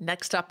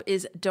 Next up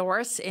is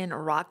Doris in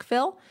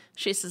Rockville.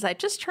 She says, I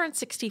just turned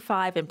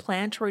 65 and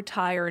plan to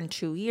retire in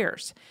 2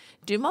 years.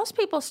 Do most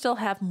people still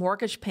have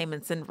mortgage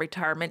payments in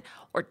retirement,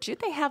 or do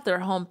they have their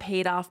home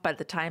paid off by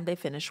the time they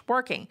finish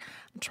working?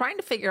 I'm trying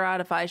to figure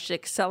out if I should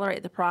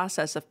accelerate the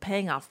process of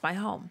paying off my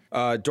home.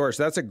 Doris,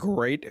 that's a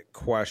great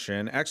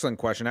question. Excellent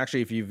question.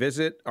 Actually, if you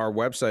visit our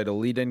website,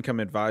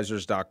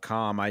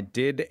 eliteincomeadvisors.com, I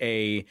did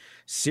a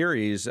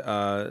series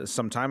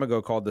some time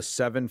ago called The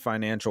 7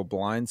 Financial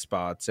Blind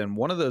Spots. And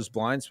one of those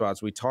blind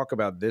spots, we talk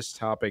about this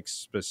topic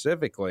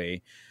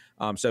specifically.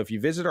 So if you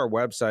visit our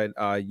website,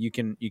 you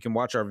can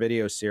watch our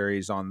video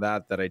series on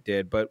that I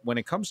did. But when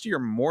it comes to your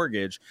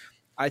mortgage,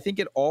 I think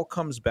it all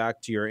comes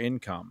back to your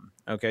income.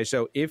 Okay,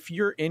 so if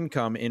your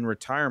income in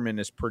retirement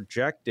is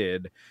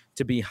projected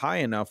to be high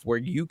enough where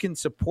you can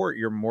support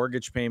your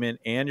mortgage payment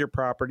and your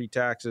property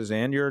taxes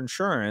and your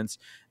insurance,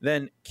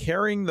 then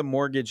carrying the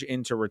mortgage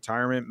into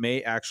retirement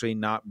may actually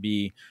not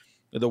be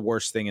the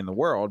worst thing in the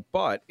world.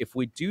 But if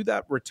we do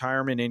that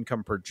retirement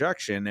income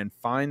projection and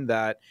find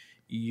that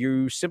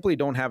you simply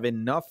don't have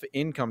enough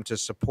income to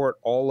support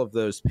all of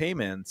those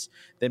payments,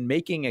 then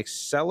making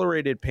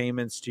accelerated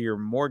payments to your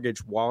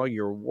mortgage while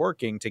you're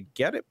working to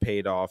get it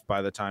paid off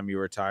by the time you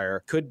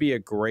retire could be a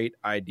great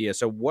idea.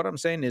 So what I'm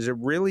saying is it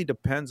really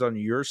depends on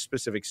your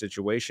specific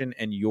situation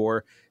and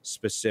your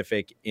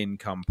specific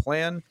income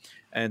plan.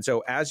 And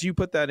so as you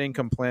put that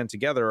income plan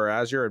together, or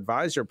as your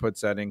advisor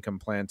puts that income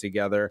plan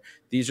together,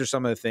 these are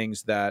some of the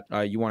things that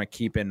you want to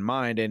keep in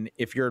mind. And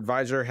if your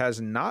advisor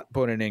has not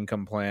put an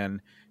income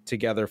plan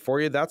together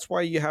for you, that's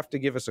why you have to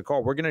give us a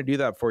call. We're going to do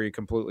that for you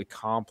completely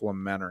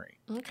complimentary.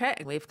 Okay,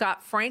 we've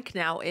got Frank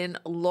now in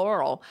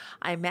Laurel.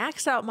 I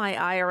max out my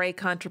IRA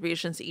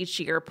contributions each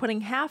year,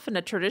 putting half in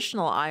a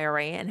traditional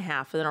IRA and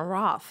half in a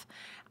Roth.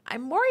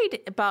 I'm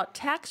worried about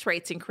tax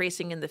rates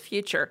increasing in the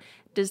future.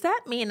 Does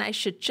that mean I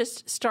should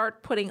just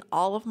start putting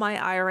all of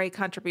my IRA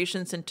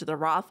contributions into the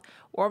Roth,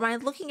 or am I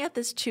looking at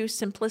this too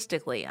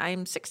simplistically?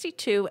 I'm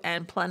 62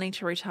 and planning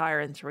to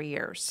retire in 3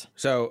 years.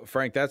 So,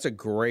 Frank, that's a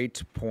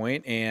great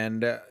point.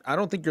 And I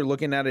don't think you're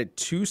looking at it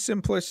too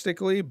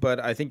simplistically,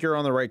 but I think you're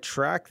on the right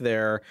track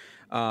there.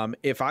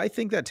 If I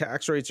think that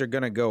tax rates are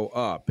going to go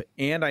up,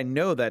 and I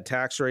know that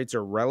tax rates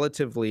are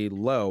relatively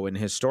low and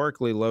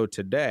historically low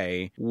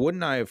today,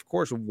 wouldn't I, of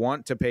course,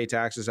 want to pay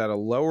taxes at a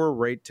lower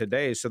rate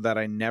today so that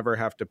I never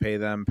have to pay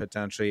them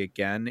potentially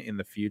again in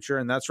the future?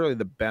 And that's really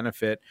the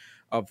benefit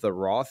of the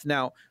Roth.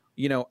 Now,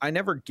 I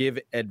never give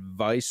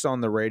advice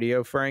on the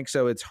radio, Frank,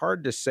 so it's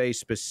hard to say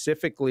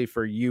specifically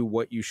for you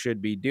what you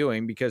should be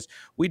doing because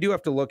we do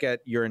have to look at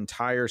your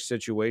entire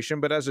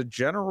situation. But as a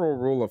general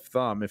rule of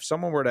thumb, if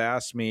someone were to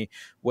ask me,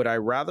 would I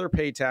rather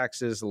pay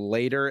taxes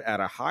later at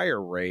a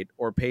higher rate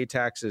or pay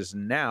taxes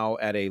now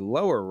at a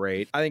lower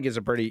rate, I think it's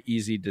a pretty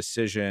easy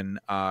decision,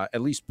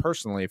 at least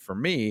personally for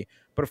me.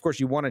 But of course,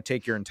 you want to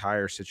take your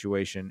entire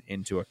situation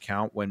into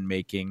account when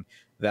making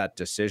that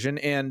decision.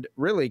 And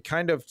really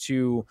kind of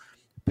to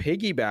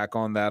piggyback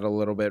on that a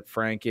little bit,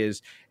 Frank,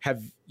 is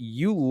have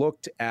you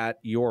looked at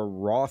your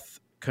Roth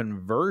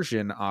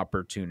conversion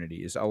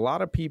opportunities? A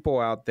lot of people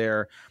out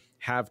there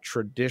have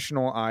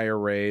traditional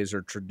IRAs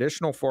or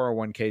traditional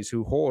 401ks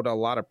who hold a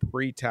lot of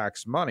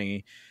pre-tax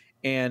money,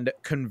 and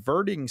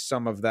converting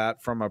some of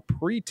that from a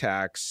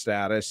pre-tax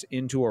status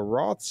into a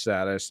Roth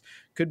status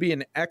could be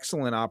an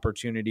excellent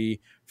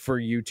opportunity for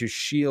you to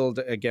shield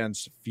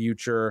against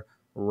future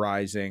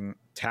rising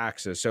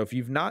taxes. So if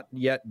you've not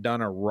yet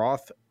done a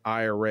Roth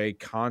IRA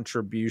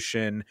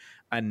contribution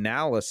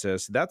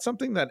analysis, that's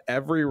something that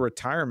every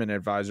retirement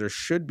advisor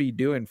should be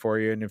doing for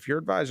you. And if your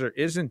advisor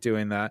isn't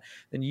doing that,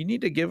 then you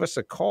need to give us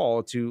a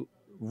call to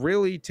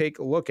really take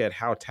a look at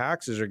how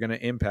taxes are going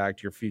to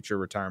impact your future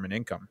retirement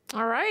income.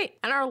 All right.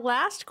 And our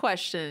last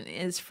question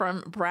is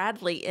from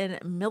Bradley in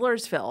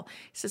Millersville.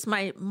 He says,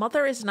 my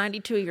mother is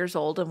 92 years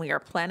old and we are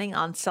planning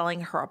on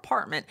selling her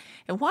apartment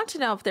and want to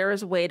know if there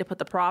is a way to put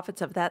the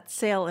profits of that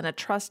sale in a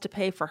trust to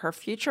pay for her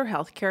future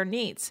healthcare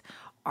needs.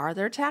 Are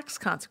there tax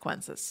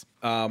consequences?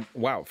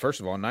 Wow. First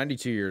of all,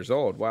 92 years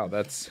old. Wow.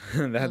 That's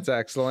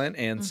excellent.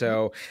 And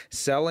so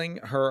selling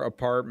her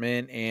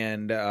apartment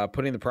and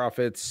putting the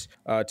profits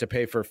to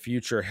pay for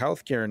future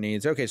healthcare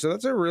needs. Okay. So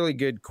that's a really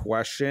good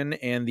question.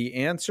 And the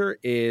answer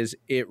is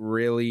it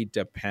really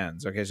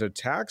depends. Okay. So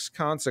tax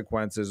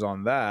consequences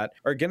on that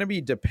are going to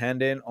be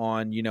dependent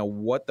on,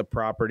 what the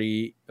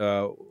property,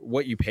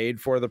 what you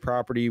paid for the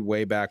property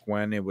way back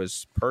when it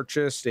was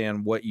purchased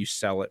and what you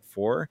sell it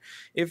for.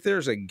 If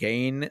there's a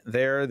gain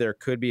there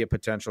could be a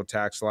potential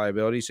tax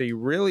liability. So you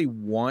really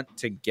want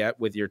to get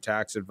with your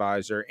tax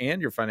advisor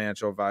and your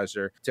financial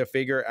advisor to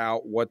figure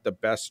out what the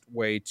best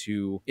way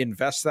to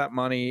invest that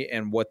money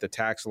and what the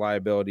tax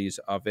liabilities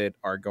of it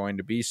are going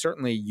to be.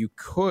 Certainly, you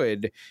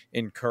could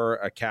incur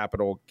a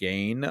capital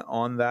gain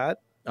on that.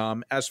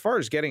 As far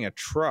as getting a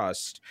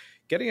trust,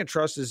 getting a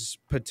trust is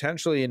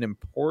potentially an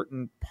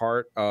important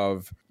part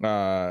of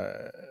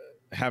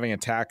having a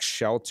tax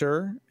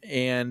shelter,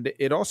 and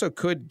it also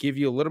could give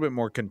you a little bit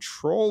more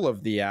control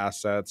of the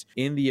assets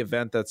in the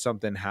event that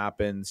something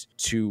happens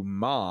to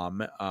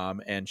mom,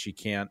 and she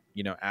can't,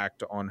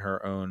 act on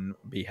her own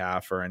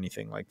behalf or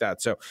anything like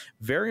that. So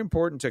very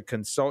important to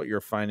consult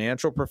your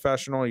financial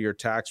professional, your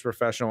tax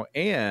professional,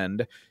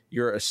 and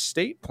your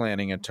estate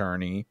planning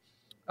attorney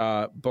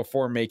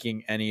before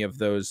making any of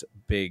those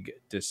big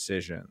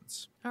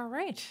decisions. All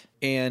right.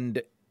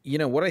 And,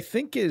 what I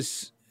think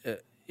is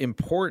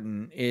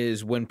important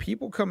is when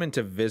people come in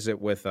to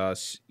visit with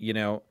us,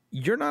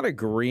 you're not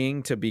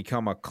agreeing to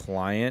become a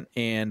client,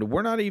 and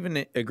we're not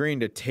even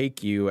agreeing to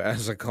take you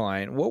as a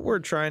client. What we're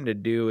trying to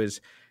do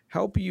is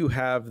help you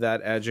have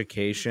that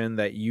education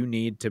that you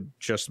need to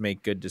just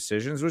make good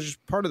decisions, which is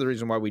part of the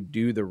reason why we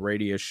do the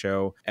radio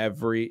show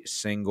every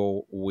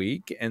single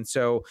week. And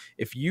so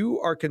if you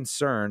are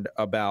concerned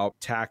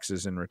about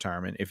taxes in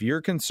retirement, if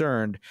you're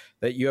concerned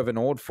that you have an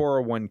old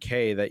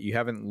 401k that you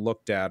haven't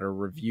looked at or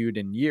reviewed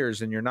in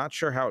years and you're not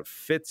sure how it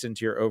fits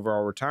into your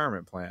overall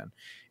retirement plan,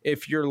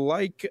 if you're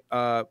like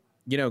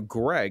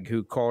Greg,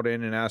 who called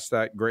in and asked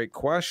that great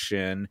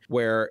question,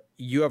 where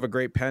you have a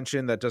great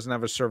pension that doesn't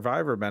have a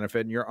survivor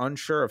benefit and you're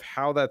unsure of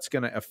how that's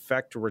going to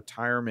affect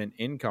retirement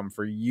income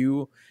for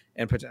you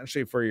and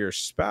potentially for your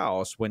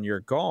spouse when you're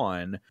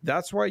gone,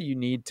 that's why you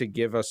need to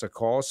give us a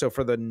call. So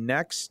for the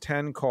next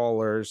 10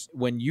 callers,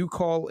 when you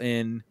call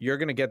in, you're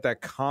going to get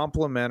that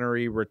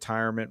complimentary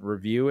retirement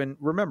review. And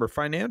remember,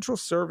 financial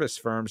service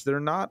firms, they're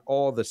not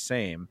all the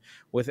same.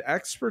 With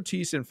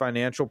expertise in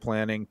financial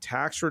planning,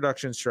 tax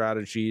reduction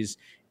strategies,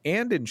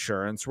 and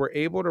insurance, we're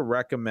able to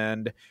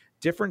recommend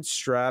different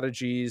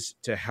strategies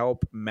to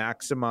help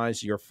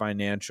maximize your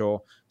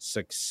financial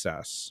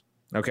success.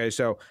 Okay,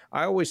 so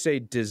I always say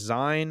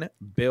design,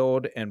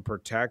 build, and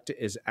protect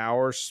is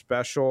our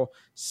special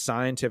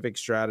scientific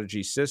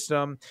strategy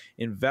system.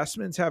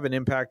 Investments have an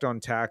impact on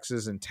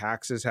taxes, and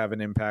taxes have an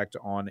impact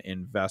on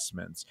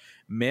investments.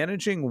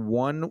 Managing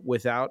one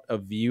without a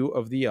view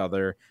of the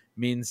other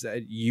means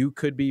that you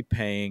could be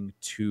paying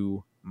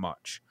too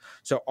much.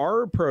 So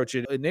our approach,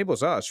 it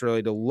enables us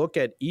really to look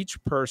at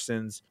each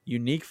person's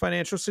unique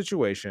financial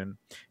situation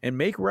and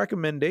make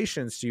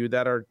recommendations to you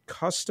that are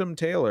custom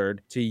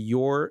tailored to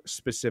your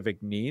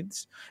specific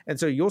needs. And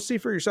so you'll see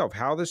for yourself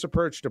how this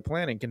approach to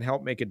planning can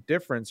help make a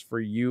difference for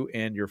you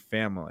and your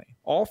family.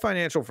 All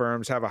financial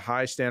firms have a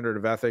high standard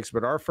of ethics,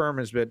 but our firm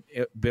has been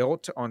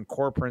built on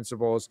core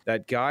principles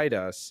that guide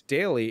us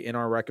daily in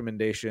our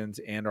recommendations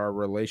and our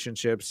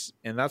relationships.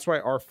 And that's why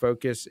our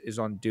focus is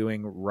on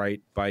doing right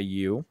by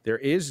you. There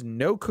is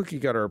no cookie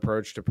cutter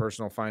approach to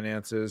personal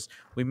finances.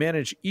 We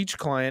manage each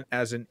client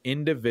as an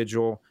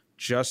individual,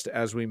 just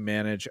as we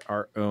manage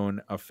our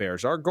own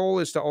affairs. Our goal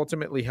is to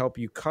ultimately help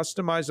you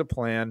customize a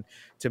plan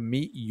to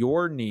meet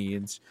your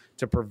needs,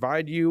 to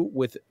provide you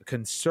with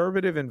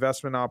conservative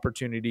investment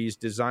opportunities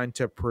designed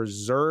to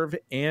preserve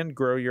and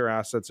grow your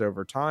assets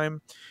over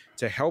time,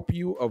 to help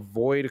you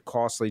avoid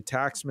costly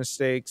tax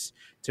mistakes,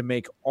 to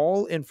make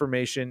all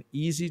information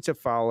easy to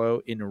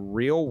follow in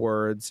real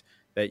words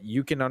that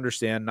you can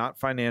understand, not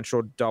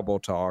financial double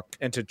talk,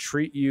 and to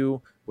treat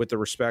you with the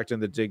respect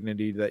and the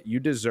dignity that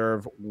you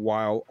deserve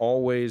while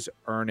always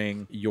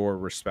earning your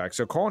respect.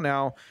 So call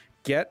now.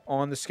 Get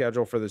on the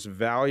schedule for this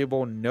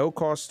valuable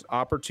no-cost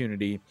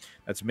opportunity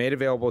that's made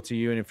available to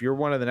you. And if you're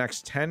one of the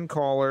next 10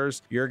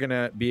 callers, you're going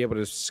to be able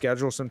to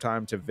schedule some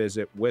time to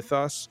visit with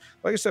us.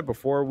 Like I said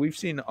before, we've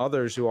seen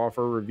others who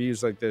offer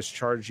reviews like this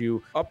charge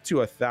you up to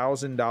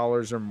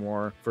 $1,000 or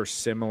more for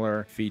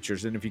similar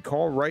features. And if you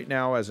call right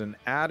now as an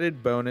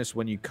added bonus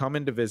when you come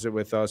in to visit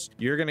with us,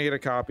 you're going to get a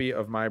copy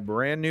of my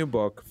brand new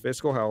book,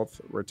 Fiscal Health,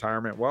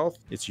 Retirement Wealth.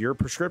 It's your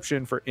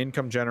prescription for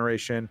income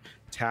generation,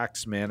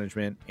 tax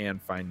management,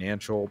 and financial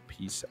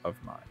peace of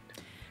mind.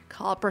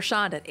 Call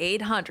Prashant at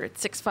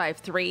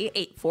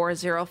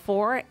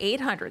 800-653-8404,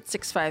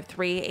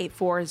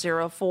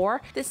 800-653-8404.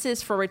 This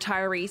is for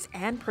retirees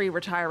and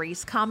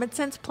pre-retirees, common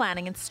sense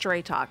planning and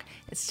straight talk.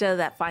 Instead of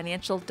that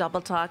financial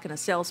double talk and a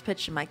sales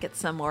pitch you might get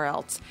somewhere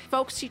else.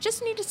 Folks, you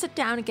just need to sit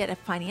down and get a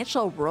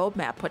financial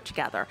roadmap put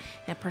together,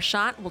 and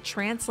Prashant will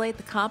translate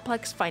the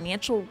complex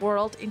financial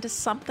world into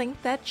something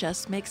that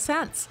just makes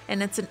sense.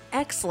 And it's an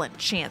excellent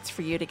chance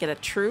for you to get a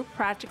true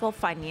practical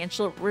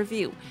financial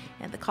review.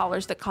 And the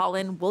callers that call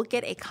in will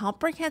get a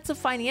comprehensive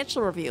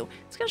financial review.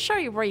 It's going to show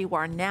you where you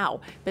are now,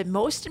 but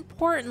most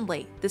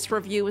importantly, this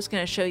review is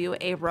going to show you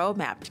a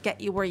roadmap to get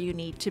you where you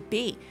need to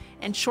be.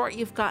 In short,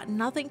 you've got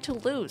nothing to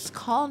lose.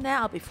 Call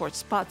now before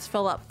spots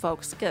fill up,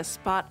 folks. Get a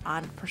spot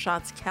on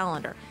Prashant's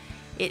calendar.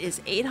 It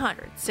is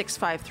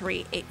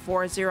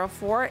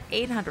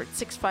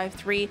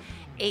 800-653-8404,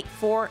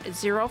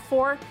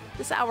 800-653-8404.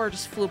 This hour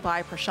just flew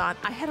by, Prashant.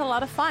 I had a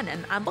lot of fun,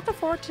 and I'm looking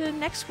forward to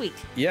next week.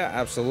 Yeah,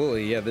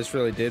 absolutely. Yeah, this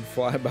really did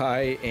fly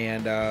by,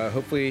 and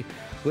hopefully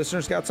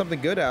listeners got something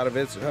good out of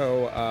it.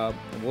 So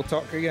we'll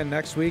talk again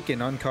next week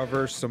and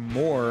uncover some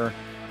more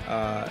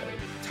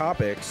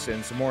topics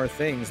and some more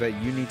things that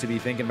you need to be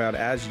thinking about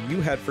as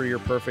you head for your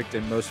perfect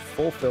and most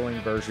fulfilling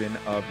version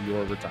of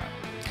your retirement.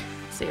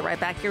 See you right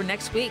back here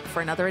next week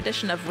for another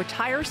edition of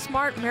Retire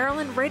Smart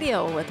Maryland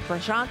Radio with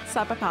Prashant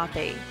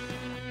Sabapathy.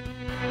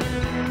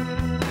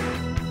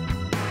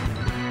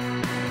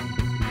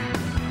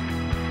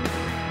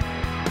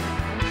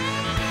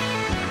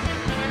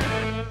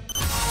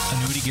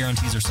 Annuity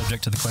guarantees are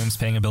subject to the claims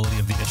paying ability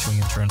of the issuing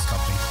insurance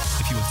company.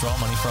 If you withdraw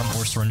money from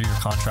or surrender your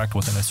contract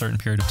within a certain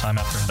period of time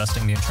after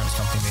investing, the insurance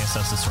company may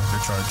assess a surrender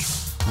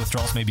charge.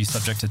 Withdrawals may be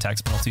subject to tax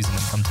penalties and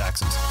income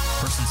taxes.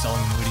 Persons selling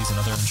annuities and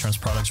other insurance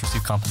products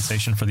receive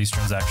compensation for these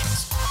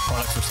transactions.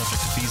 Products are subject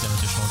to fees and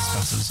additional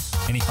expenses.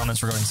 Any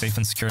comments regarding safe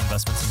and secure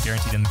investments and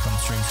guaranteed income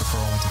streams refer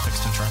only to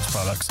fixed insurance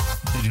products.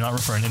 They do not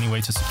refer in any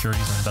way to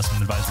securities or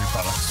investment advisory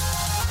products.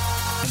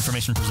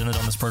 Information presented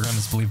on this program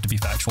is believed to be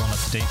factual and up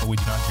to date, but we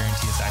do not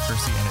guarantee its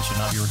accuracy, and it should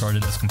not be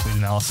regarded as complete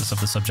analysis of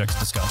the subjects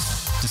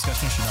discussed.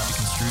 Discussion should not be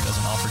construed as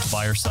an offer to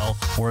buy or sell,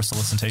 or a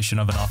solicitation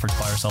of an offer to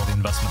buy or sell the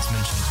investments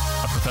mentioned.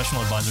 A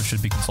professional advisor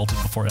should be consulted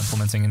before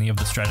implementing any of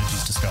the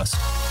strategies discussed.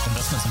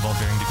 Investments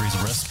involve varying degrees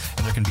of risk,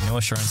 and there can be no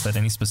assurance that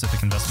any specific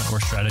investment or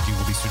strategy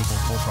will be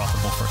suitable or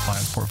profitable for a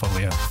client's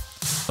portfolio.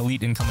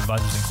 Elite Income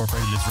Advisors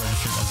Incorporated is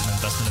registered as an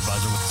investment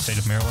advisor with the state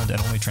of Maryland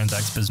and only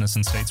transacts business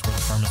in states where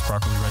the firm is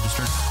properly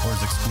registered or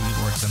is excluded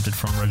or exempted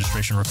from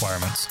registration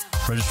requirements.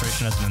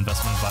 Registration as an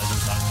investment advisor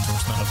is not an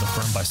endorsement of the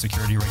firm by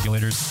security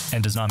regulators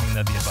and does not mean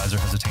that the advisor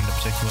has attained a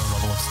particular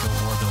level of skill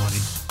or ability.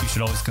 You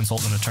should always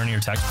consult an attorney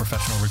or tax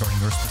professional regarding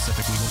your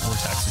specific legal or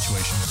tax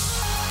situation.